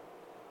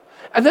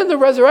 And then the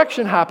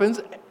resurrection happens,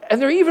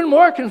 and they're even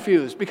more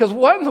confused because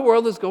what in the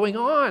world is going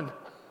on?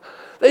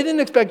 They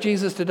didn't expect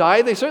Jesus to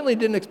die. They certainly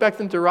didn't expect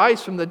him to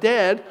rise from the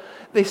dead.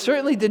 They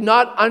certainly did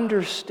not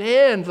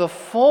understand the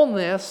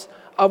fullness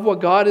of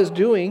what God is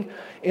doing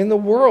in the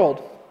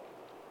world.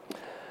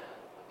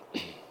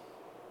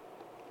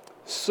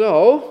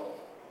 So,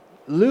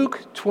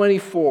 Luke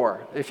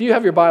 24. If you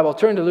have your Bible,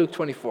 turn to Luke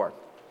 24.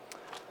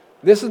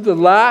 This is the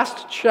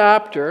last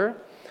chapter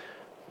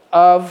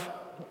of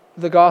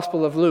the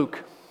Gospel of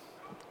Luke.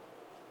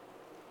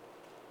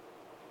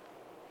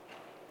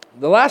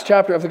 The last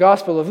chapter of the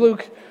Gospel of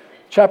Luke,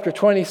 chapter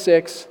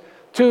 26.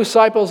 Two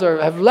disciples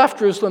have left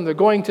Jerusalem. They're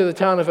going to the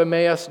town of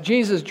Emmaus.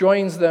 Jesus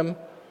joins them,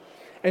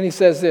 and he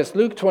says this,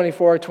 Luke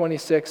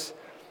 24:26.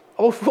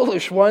 O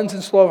foolish ones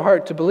and slow of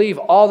heart to believe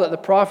all that the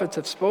prophets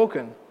have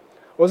spoken.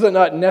 Was it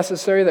not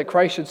necessary that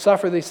Christ should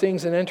suffer these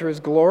things and enter his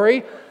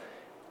glory?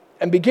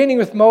 And beginning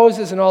with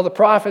Moses and all the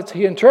prophets,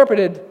 he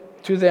interpreted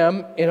to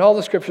them in all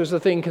the scriptures the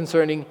thing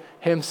concerning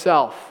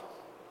himself.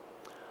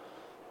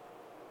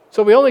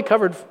 So we only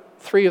covered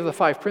 3 of the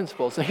 5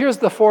 principles. And here's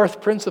the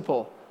 4th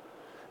principle,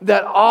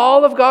 that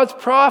all of God's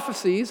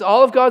prophecies,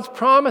 all of God's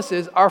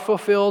promises are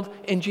fulfilled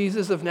in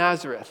Jesus of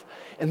Nazareth.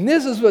 And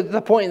this is what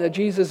the point that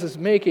Jesus is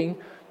making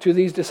to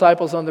these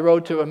disciples on the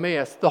road to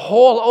Emmaus. The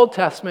whole Old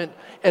Testament,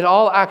 it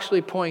all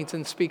actually points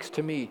and speaks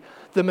to me.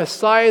 The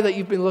Messiah that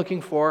you've been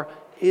looking for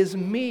is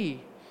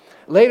me.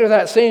 Later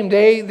that same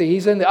day,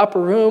 he's in the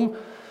upper room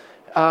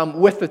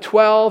with the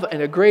 12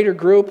 and a greater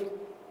group.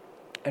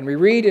 And we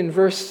read in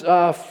verse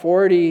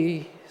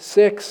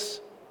 46,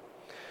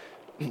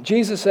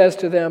 Jesus says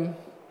to them,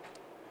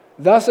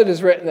 Thus it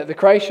is written that the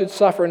Christ should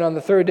suffer and on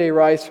the 3rd day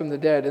rise from the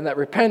dead, and that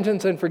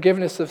repentance and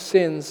forgiveness of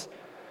sins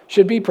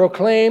should be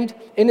proclaimed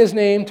in his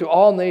name to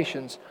all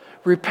nations.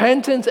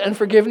 Repentance and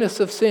forgiveness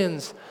of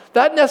sins.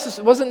 That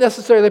wasn't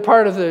necessarily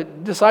part of the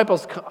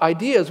disciples'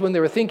 ideas when they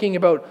were thinking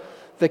about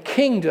the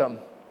kingdom.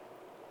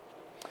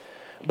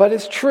 But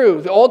it's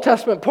true. The Old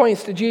Testament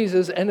points to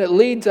Jesus, and it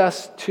leads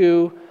us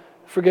to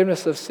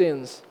forgiveness of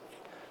sins.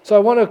 So I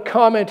want to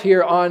comment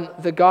here on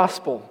the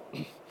gospel.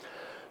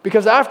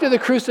 Because after the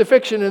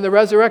crucifixion and the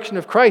resurrection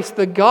of Christ,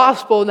 the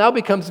gospel now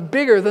becomes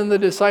bigger than the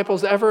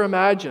disciples ever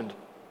imagined.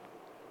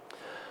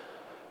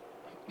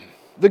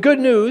 The good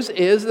news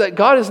is that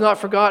God has not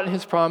forgotten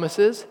his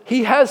promises.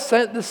 He has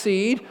sent the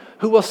seed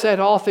who will set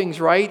all things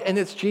right, and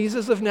it's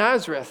Jesus of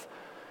Nazareth.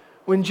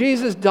 When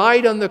Jesus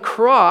died on the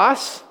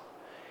cross,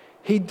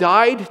 he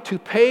died to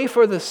pay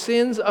for the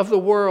sins of the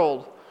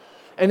world.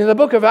 And in the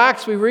book of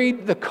Acts, we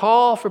read the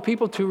call for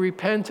people to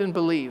repent and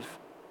believe.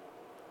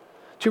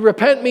 To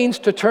repent means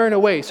to turn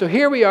away. So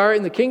here we are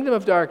in the kingdom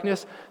of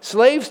darkness,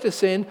 slaves to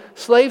sin,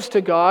 slaves to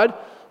God,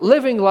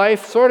 living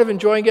life, sort of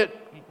enjoying it,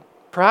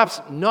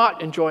 perhaps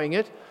not enjoying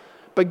it.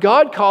 But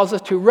God calls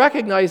us to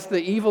recognize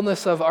the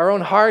evilness of our own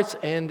hearts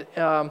and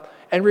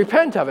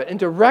repent of it, and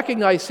to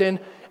recognize sin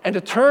and to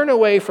turn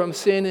away from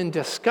sin in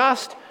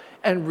disgust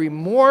and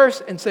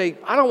remorse and say,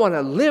 I don't want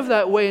to live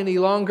that way any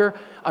longer.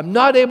 I'm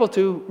not able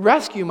to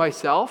rescue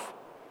myself.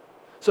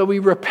 So we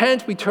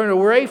repent, we turn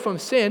away from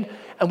sin,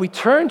 and we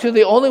turn to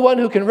the only one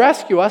who can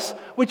rescue us,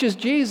 which is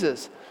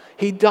Jesus.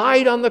 He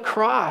died on the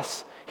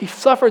cross. He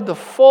suffered the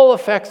full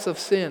effects of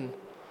sin.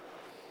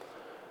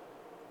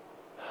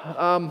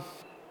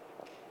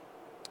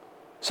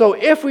 So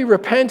if we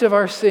repent of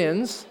our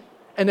sins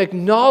and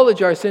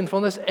acknowledge our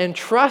sinfulness and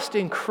trust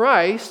in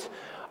Christ,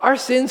 our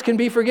sins can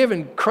be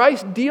forgiven.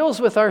 Christ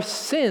deals with our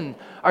sin,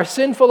 our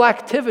sinful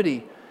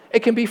activity.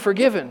 It can be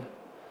forgiven.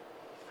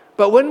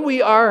 But when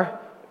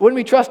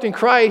we trust in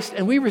Christ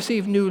and we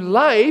receive new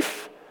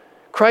life,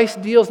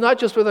 Christ deals not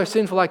just with our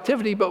sinful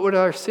activity, but with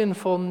our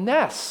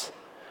sinfulness,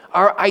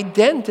 our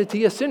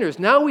identity as sinners.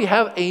 Now we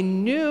have a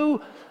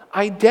new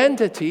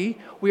identity.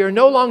 We are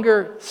no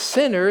longer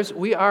sinners.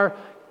 We are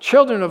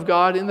children of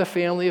God in the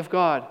family of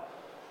God.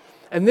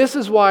 And this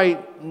is why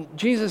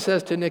Jesus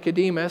says to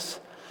Nicodemus,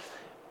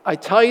 I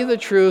tell you the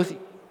truth,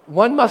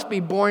 one must be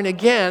born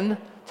again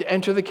to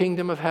enter the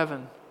kingdom of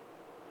heaven.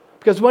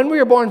 Because when we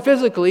are born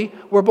physically,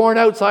 we're born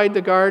outside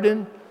the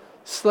garden,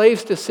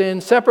 slaves to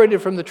sin,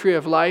 separated from the tree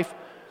of life.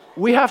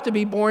 We have to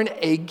be born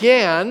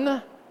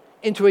again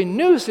into a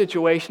new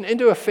situation,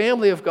 into a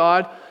family of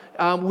God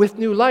with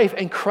new life.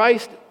 And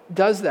Christ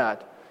does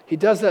that. He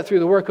does that through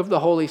the work of the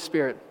Holy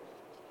Spirit.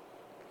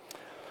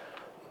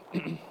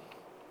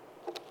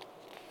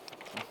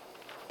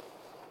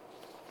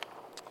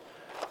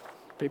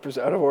 Paper's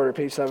out of order,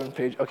 page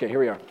 7, okay, here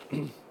we are.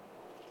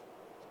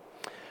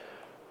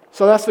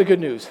 So that's the good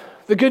news.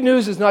 The good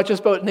news is not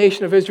just about the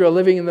nation of Israel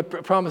living in the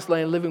promised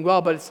land, living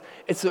well, but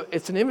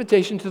it's an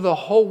invitation to the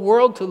whole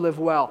world to live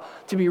well,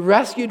 to be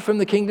rescued from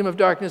the kingdom of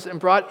darkness and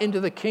brought into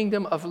the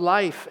kingdom of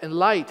life and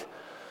light.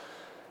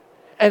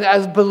 And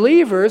as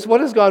believers, what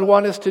does God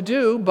want us to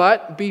do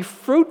but be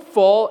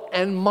fruitful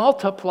and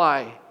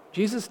multiply?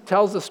 Jesus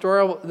tells the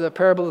story, the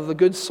parable of the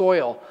good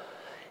soil.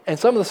 And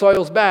some of the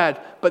soil is bad,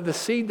 but the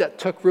seed that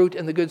took root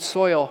in the good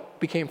soil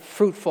became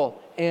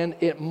fruitful and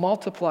it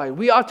multiplied.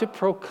 We ought to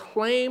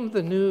proclaim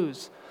the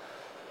news.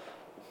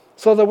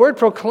 So the word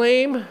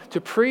proclaim,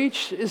 to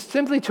preach, is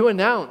simply to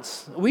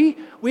announce. We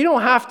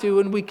don't have to,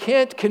 and we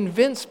can't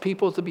convince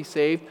people to be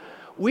saved.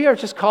 We are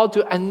just called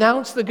to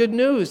announce the good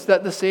news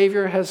that the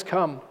Savior has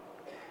come.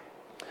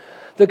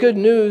 The good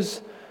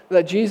news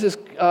that Jesus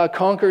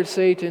conquered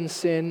Satan,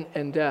 sin,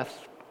 and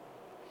death.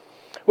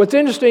 What's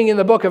interesting in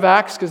the book of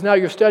Acts, because now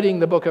you're studying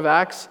the book of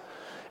Acts,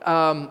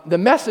 the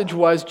message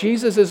was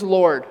Jesus is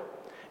Lord.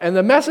 And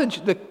the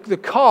message, the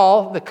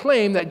call, the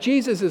claim that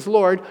Jesus is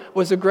Lord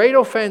was a great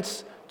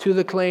offense to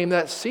the claim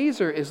that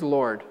Caesar is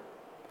Lord.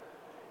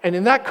 And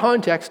in that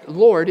context,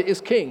 Lord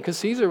is king, because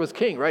Caesar was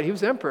king, right? He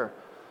was emperor.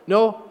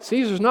 No,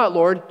 Caesar's not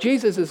Lord.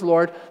 Jesus is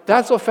Lord.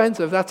 That's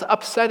offensive. That's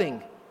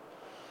upsetting.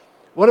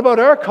 What about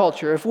our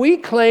culture? If we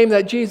claim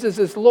that Jesus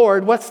is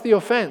Lord, what's the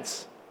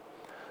offense?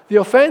 The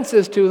offense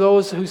is to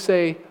those who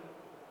say,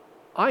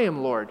 I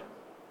am Lord.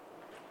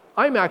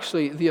 I'm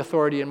actually the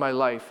authority in my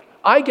life.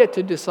 I get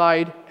to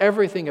decide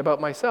everything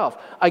about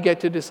myself. I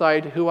get to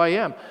decide who I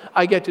am.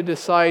 I get to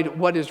decide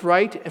what is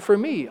right for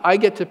me. I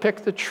get to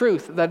pick the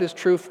truth that is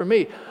true for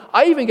me.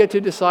 I even get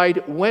to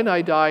decide when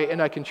I die,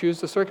 and I can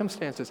choose the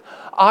circumstances.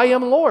 I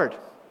am Lord.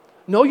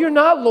 No, you're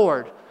not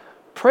Lord.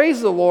 Praise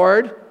the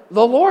Lord.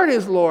 The Lord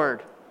is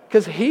Lord,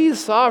 because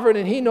He's sovereign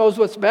and He knows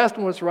what's best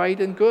and what's right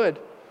and good.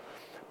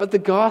 But the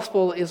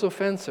gospel is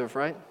offensive,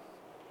 right?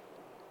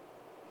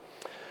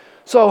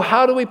 So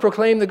how do we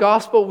proclaim the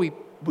gospel? We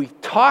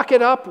talk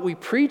it up, we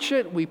preach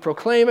it, we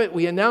proclaim it,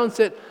 we announce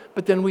it,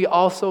 but then we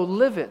also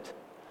live it.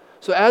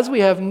 So as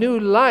we have new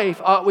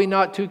life, ought we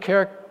not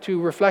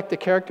to reflect the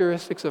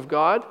characteristics of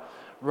God?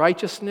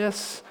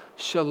 Righteousness,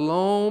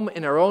 shalom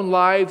in our own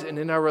lives and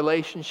in our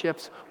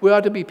relationships. We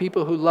ought to be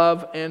people who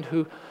love and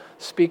who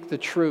speak the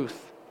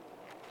truth.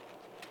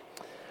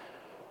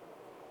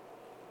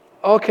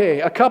 Okay,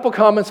 a couple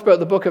comments about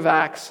the book of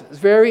Acts. It's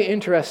very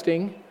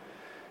interesting.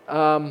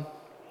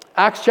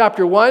 Acts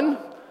chapter 1,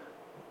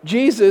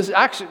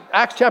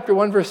 Acts chapter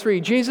 1, verse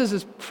 3,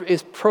 Jesus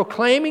is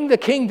proclaiming the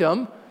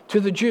kingdom to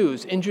the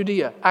Jews in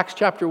Judea. Acts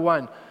chapter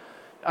 1,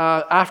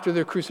 after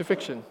their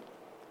crucifixion.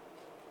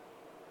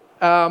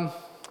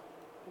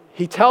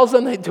 He tells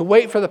them to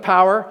wait for the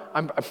power.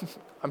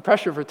 I'm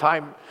pressured for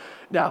time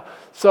now.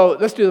 So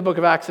let's do the book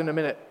of Acts in a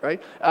minute,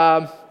 right?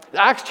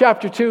 Acts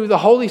chapter 2, the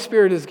Holy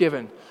Spirit is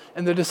given.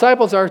 And the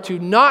disciples are to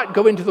not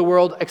go into the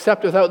world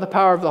except without the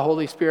power of the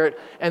Holy Spirit.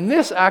 And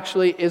this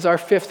actually is our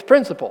fifth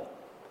principle.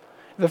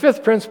 The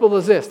fifth principle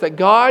is this, that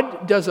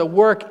God does a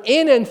work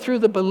in and through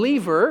the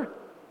believer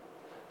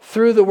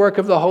through the work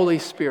of the Holy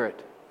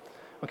Spirit.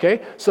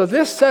 Okay? So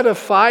this set of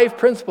 5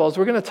 principles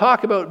we're going to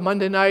talk about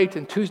Monday night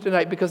and Tuesday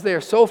night because they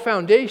are so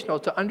foundational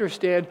to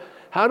understand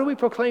how do we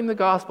proclaim the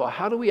gospel?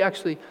 How do we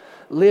actually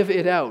live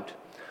it out?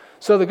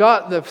 So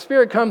the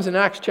Spirit comes in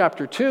Acts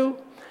chapter 2.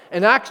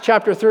 In Acts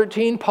chapter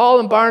 13, Paul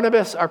and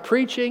Barnabas are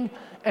preaching,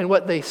 and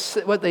what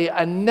they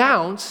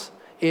announce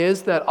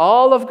is that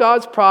all of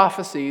God's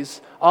prophecies,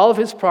 all of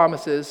His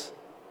promises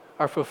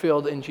are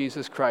fulfilled in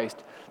Jesus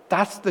Christ.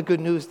 That's the good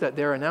news that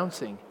they're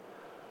announcing.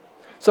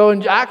 So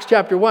in Acts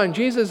chapter 1,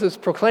 Jesus is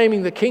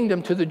proclaiming the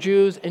kingdom to the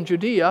Jews in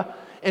Judea.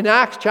 In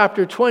Acts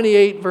chapter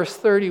 28, verse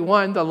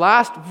 31, the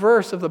last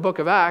verse of the book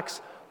of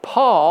Acts,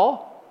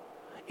 Paul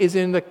is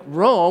in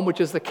Rome, which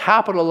is the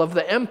capital of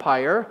the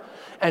empire,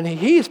 and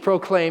he's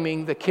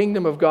proclaiming the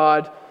kingdom of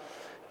God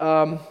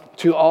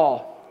to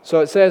all. So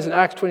it says in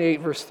Acts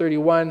 28, verse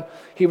 31,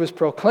 he was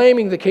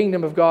proclaiming the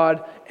kingdom of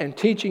God and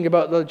teaching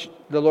about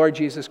the Lord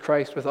Jesus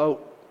Christ with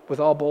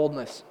all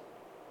boldness.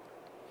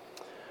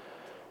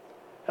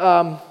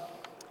 So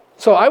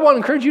I want to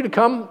encourage you to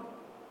come.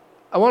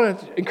 I want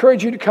to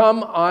encourage you to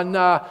come on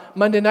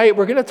Monday night.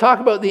 We're going to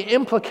talk about the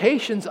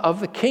implications of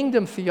the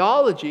kingdom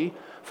theology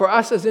for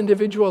us as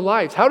individual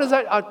lives. How does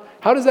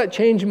that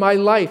change my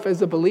life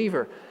as a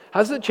believer? How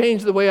does it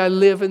change the way I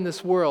live in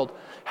this world?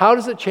 How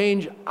does it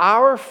change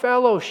our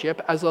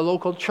fellowship as a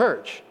local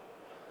church?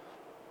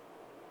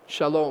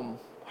 Shalom,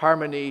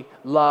 harmony,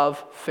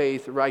 love,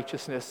 faith,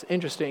 righteousness.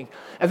 Interesting.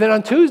 And then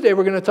on Tuesday,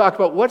 we're going to talk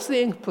about what's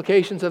the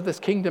implications of this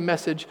kingdom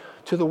message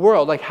to the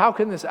world. Like, how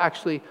can this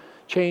actually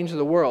change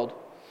the world?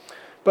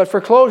 But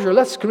for closure,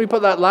 can we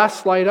put that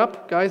last slide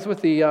up, guys,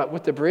 with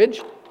the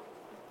bridge?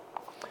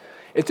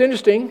 It's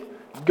interesting.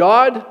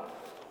 God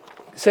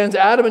sends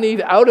Adam and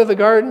Eve out of the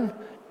garden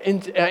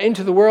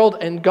into the world,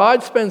 and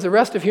God spends the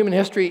rest of human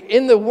history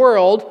in the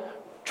world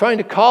trying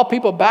to call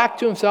people back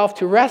to Himself,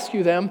 to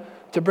rescue them,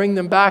 to bring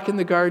them back in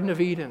the Garden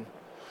of Eden.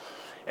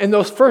 In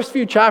those first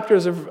few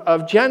chapters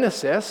of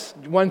Genesis,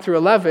 1 through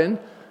 11,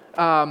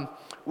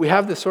 we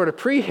have this sort of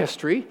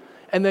prehistory,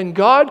 and then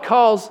God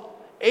calls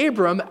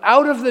Abram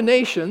out of the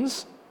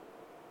nations,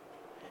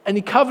 and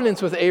He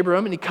covenants with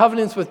Abram, and He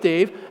covenants with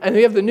Dave, and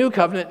we have the new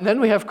covenant, and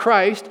then we have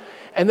Christ,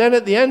 and then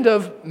at the end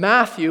of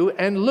Matthew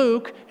and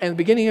Luke and the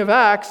beginning of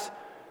Acts,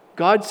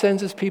 God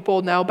sends His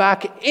people now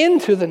back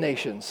into the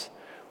nations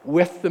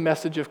with the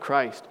message of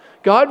Christ.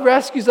 God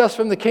rescues us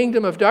from the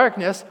kingdom of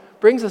darkness,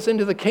 brings us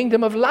into the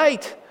kingdom of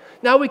light.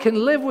 Now we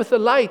can live with the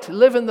light,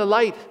 live in the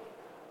light.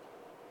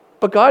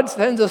 But God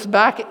sends us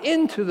back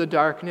into the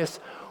darkness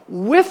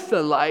with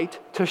the light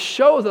to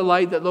show the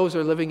light that those who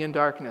are living in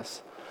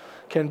darkness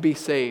can be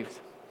saved.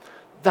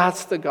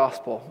 That's the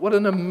gospel. What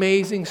an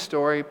amazing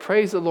story.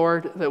 Praise the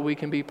Lord that we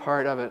can be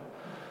part of it.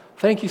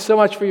 Thank you so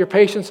much for your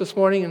patience this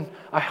morning, and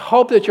I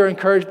hope that you're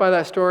encouraged by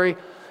that story.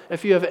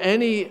 If you have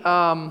any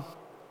comments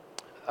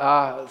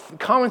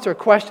or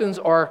questions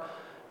or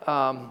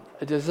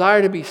a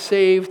desire to be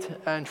saved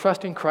and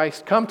trust in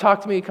Christ, come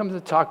talk to me, come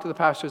to talk to the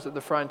pastors at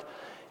the front,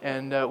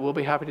 and we'll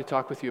be happy to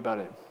talk with you about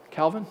it.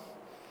 Calvin?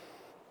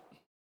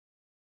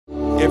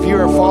 If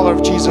you're a follower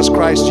of Jesus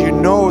Christ, you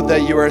know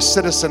that you are a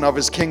citizen of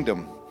his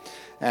kingdom.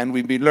 And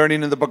we've been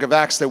learning in the book of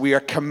Acts that we are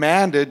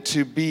commanded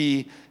to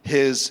be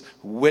his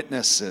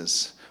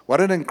witnesses. What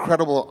an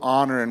incredible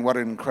honor and what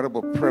an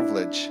incredible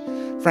privilege.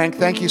 Frank,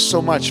 thank you so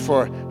much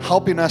for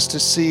helping us to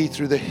see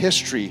through the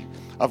history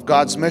of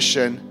God's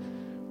mission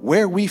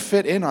where we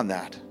fit in on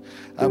that.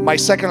 My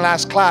second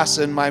last class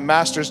in my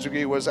master's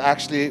degree was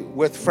actually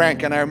with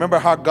Frank, and I remember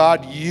how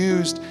God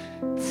used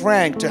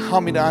Frank to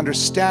help me to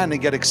understand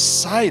and get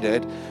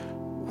excited.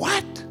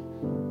 What?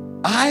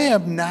 I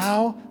am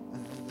now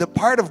the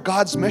part of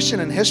God's mission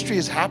and history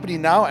is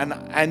happening now,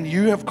 and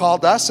you have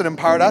called us and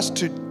empowered us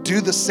to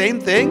do the same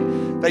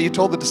thing that you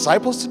told the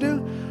disciples to do?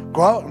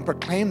 Go out and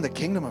proclaim the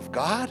kingdom of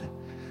God?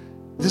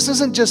 This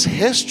isn't just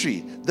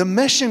history. The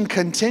mission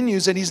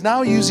continues, and he's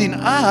now using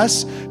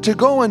us to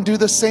go and do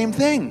the same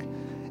thing.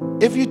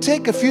 If you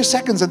take a few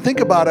seconds and think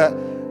about it,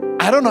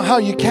 I don't know how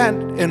you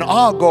can't in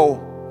awe go,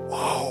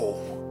 whoa.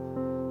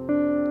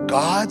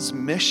 God's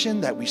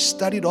mission that we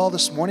studied all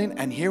this morning,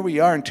 and here we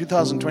are in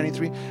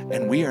 2023,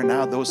 and we are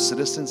now those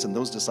citizens and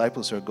those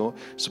disciples who are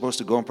supposed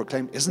to go and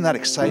proclaim. Isn't that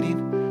exciting?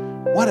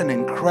 What an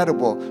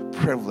incredible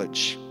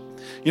privilege.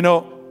 You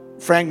know,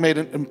 Frank made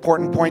an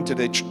important point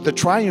today. The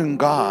triune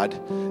God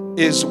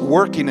is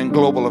working in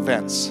global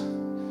events.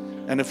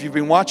 And if you've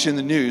been watching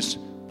the news,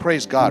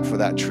 praise God for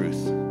that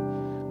truth.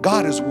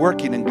 God is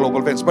working in global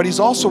events, but he's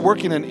also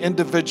working in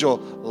individual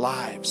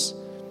lives.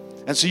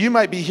 And so you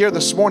might be here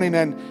this morning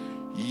and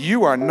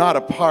you are not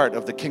a part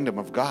of the kingdom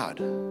of God.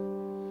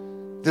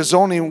 There's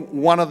only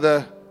one of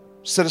the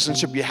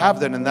citizenship you have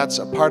then, and that's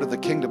a part of the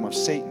kingdom of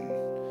Satan.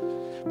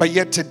 But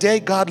yet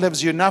today, God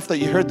loves you enough that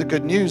you heard the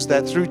good news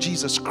that through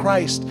Jesus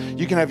Christ,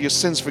 you can have your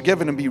sins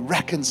forgiven and be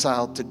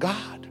reconciled to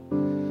God.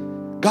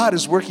 God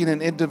is working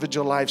in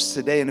individual lives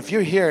today. And if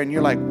you're here and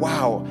you're like,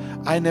 wow,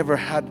 I never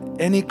had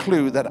any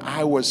clue that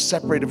I was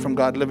separated from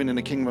God living in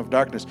the kingdom of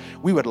darkness,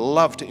 we would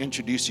love to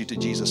introduce you to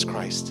Jesus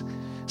Christ.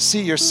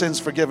 See your sins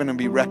forgiven and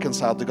be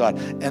reconciled to God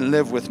and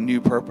live with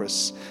new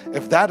purpose.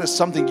 If that is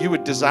something you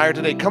would desire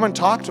today, come and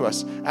talk to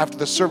us after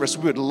the service.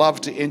 We would love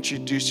to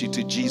introduce you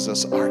to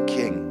Jesus, our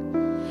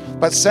King.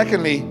 But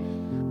secondly,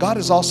 God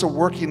is also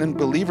working in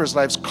believers'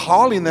 lives,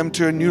 calling them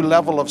to a new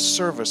level of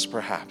service,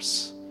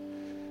 perhaps.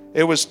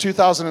 It was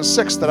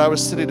 2006 that I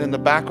was sitting in the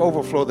back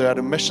overflow there at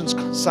a missions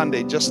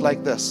Sunday, just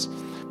like this.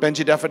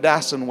 Benji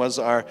Defadasan was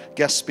our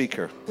guest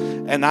speaker.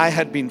 And I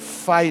had been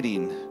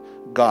fighting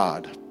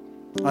God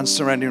on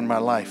surrendering my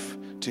life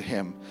to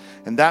him.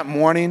 And that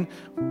morning,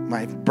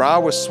 my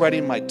brow was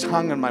sweating, my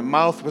tongue and my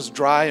mouth was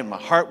dry, and my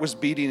heart was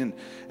beating.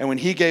 And when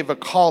he gave a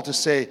call to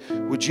say,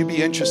 would you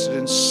be interested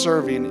in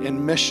serving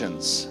in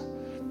missions?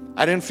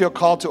 I didn't feel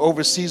called to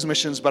overseas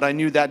missions, but I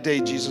knew that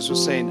day Jesus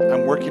was saying,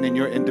 I'm working in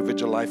your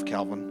individual life,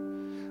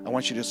 Calvin. I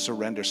want you to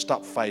surrender.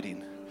 Stop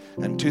fighting.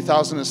 In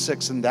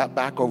 2006, in that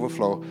back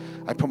overflow,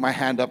 I put my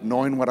hand up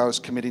knowing what I was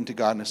committing to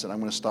God, and I said, I'm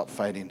going to stop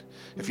fighting.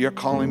 If you're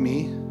calling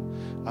me,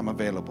 I'm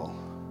available.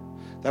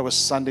 That was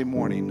Sunday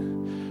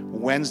morning.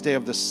 Wednesday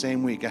of the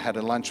same week, I had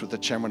a lunch with the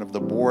chairman of the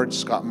board,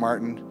 Scott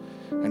Martin,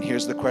 and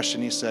here's the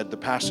question he said. The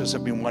pastors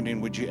have been wondering,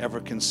 would you ever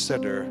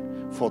consider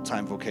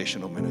full-time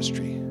vocational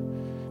ministry?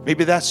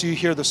 Maybe that's you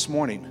here this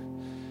morning.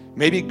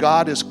 Maybe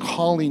God is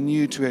calling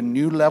you to a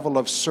new level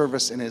of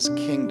service in his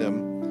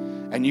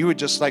kingdom, and you would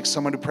just like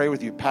someone to pray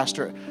with you.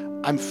 Pastor,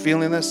 I'm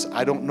feeling this.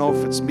 I don't know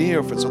if it's me or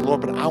if it's the Lord,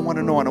 but I want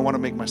to know and I want to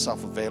make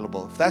myself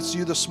available. If that's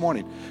you this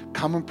morning,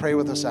 come and pray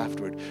with us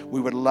afterward.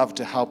 We would love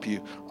to help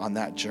you on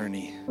that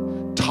journey.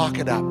 Talk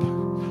it up.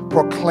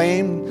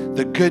 Proclaim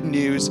the good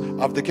news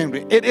of the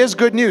kingdom. It is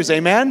good news,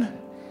 amen?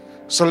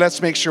 So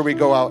let's make sure we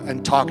go out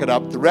and talk it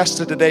up. The rest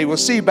of the day, we'll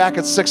see you back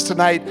at 6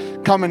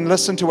 tonight. Come and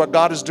listen to what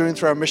God is doing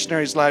through our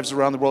missionaries' lives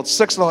around the world.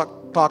 6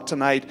 o'clock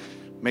tonight.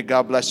 May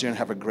God bless you and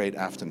have a great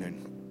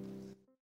afternoon.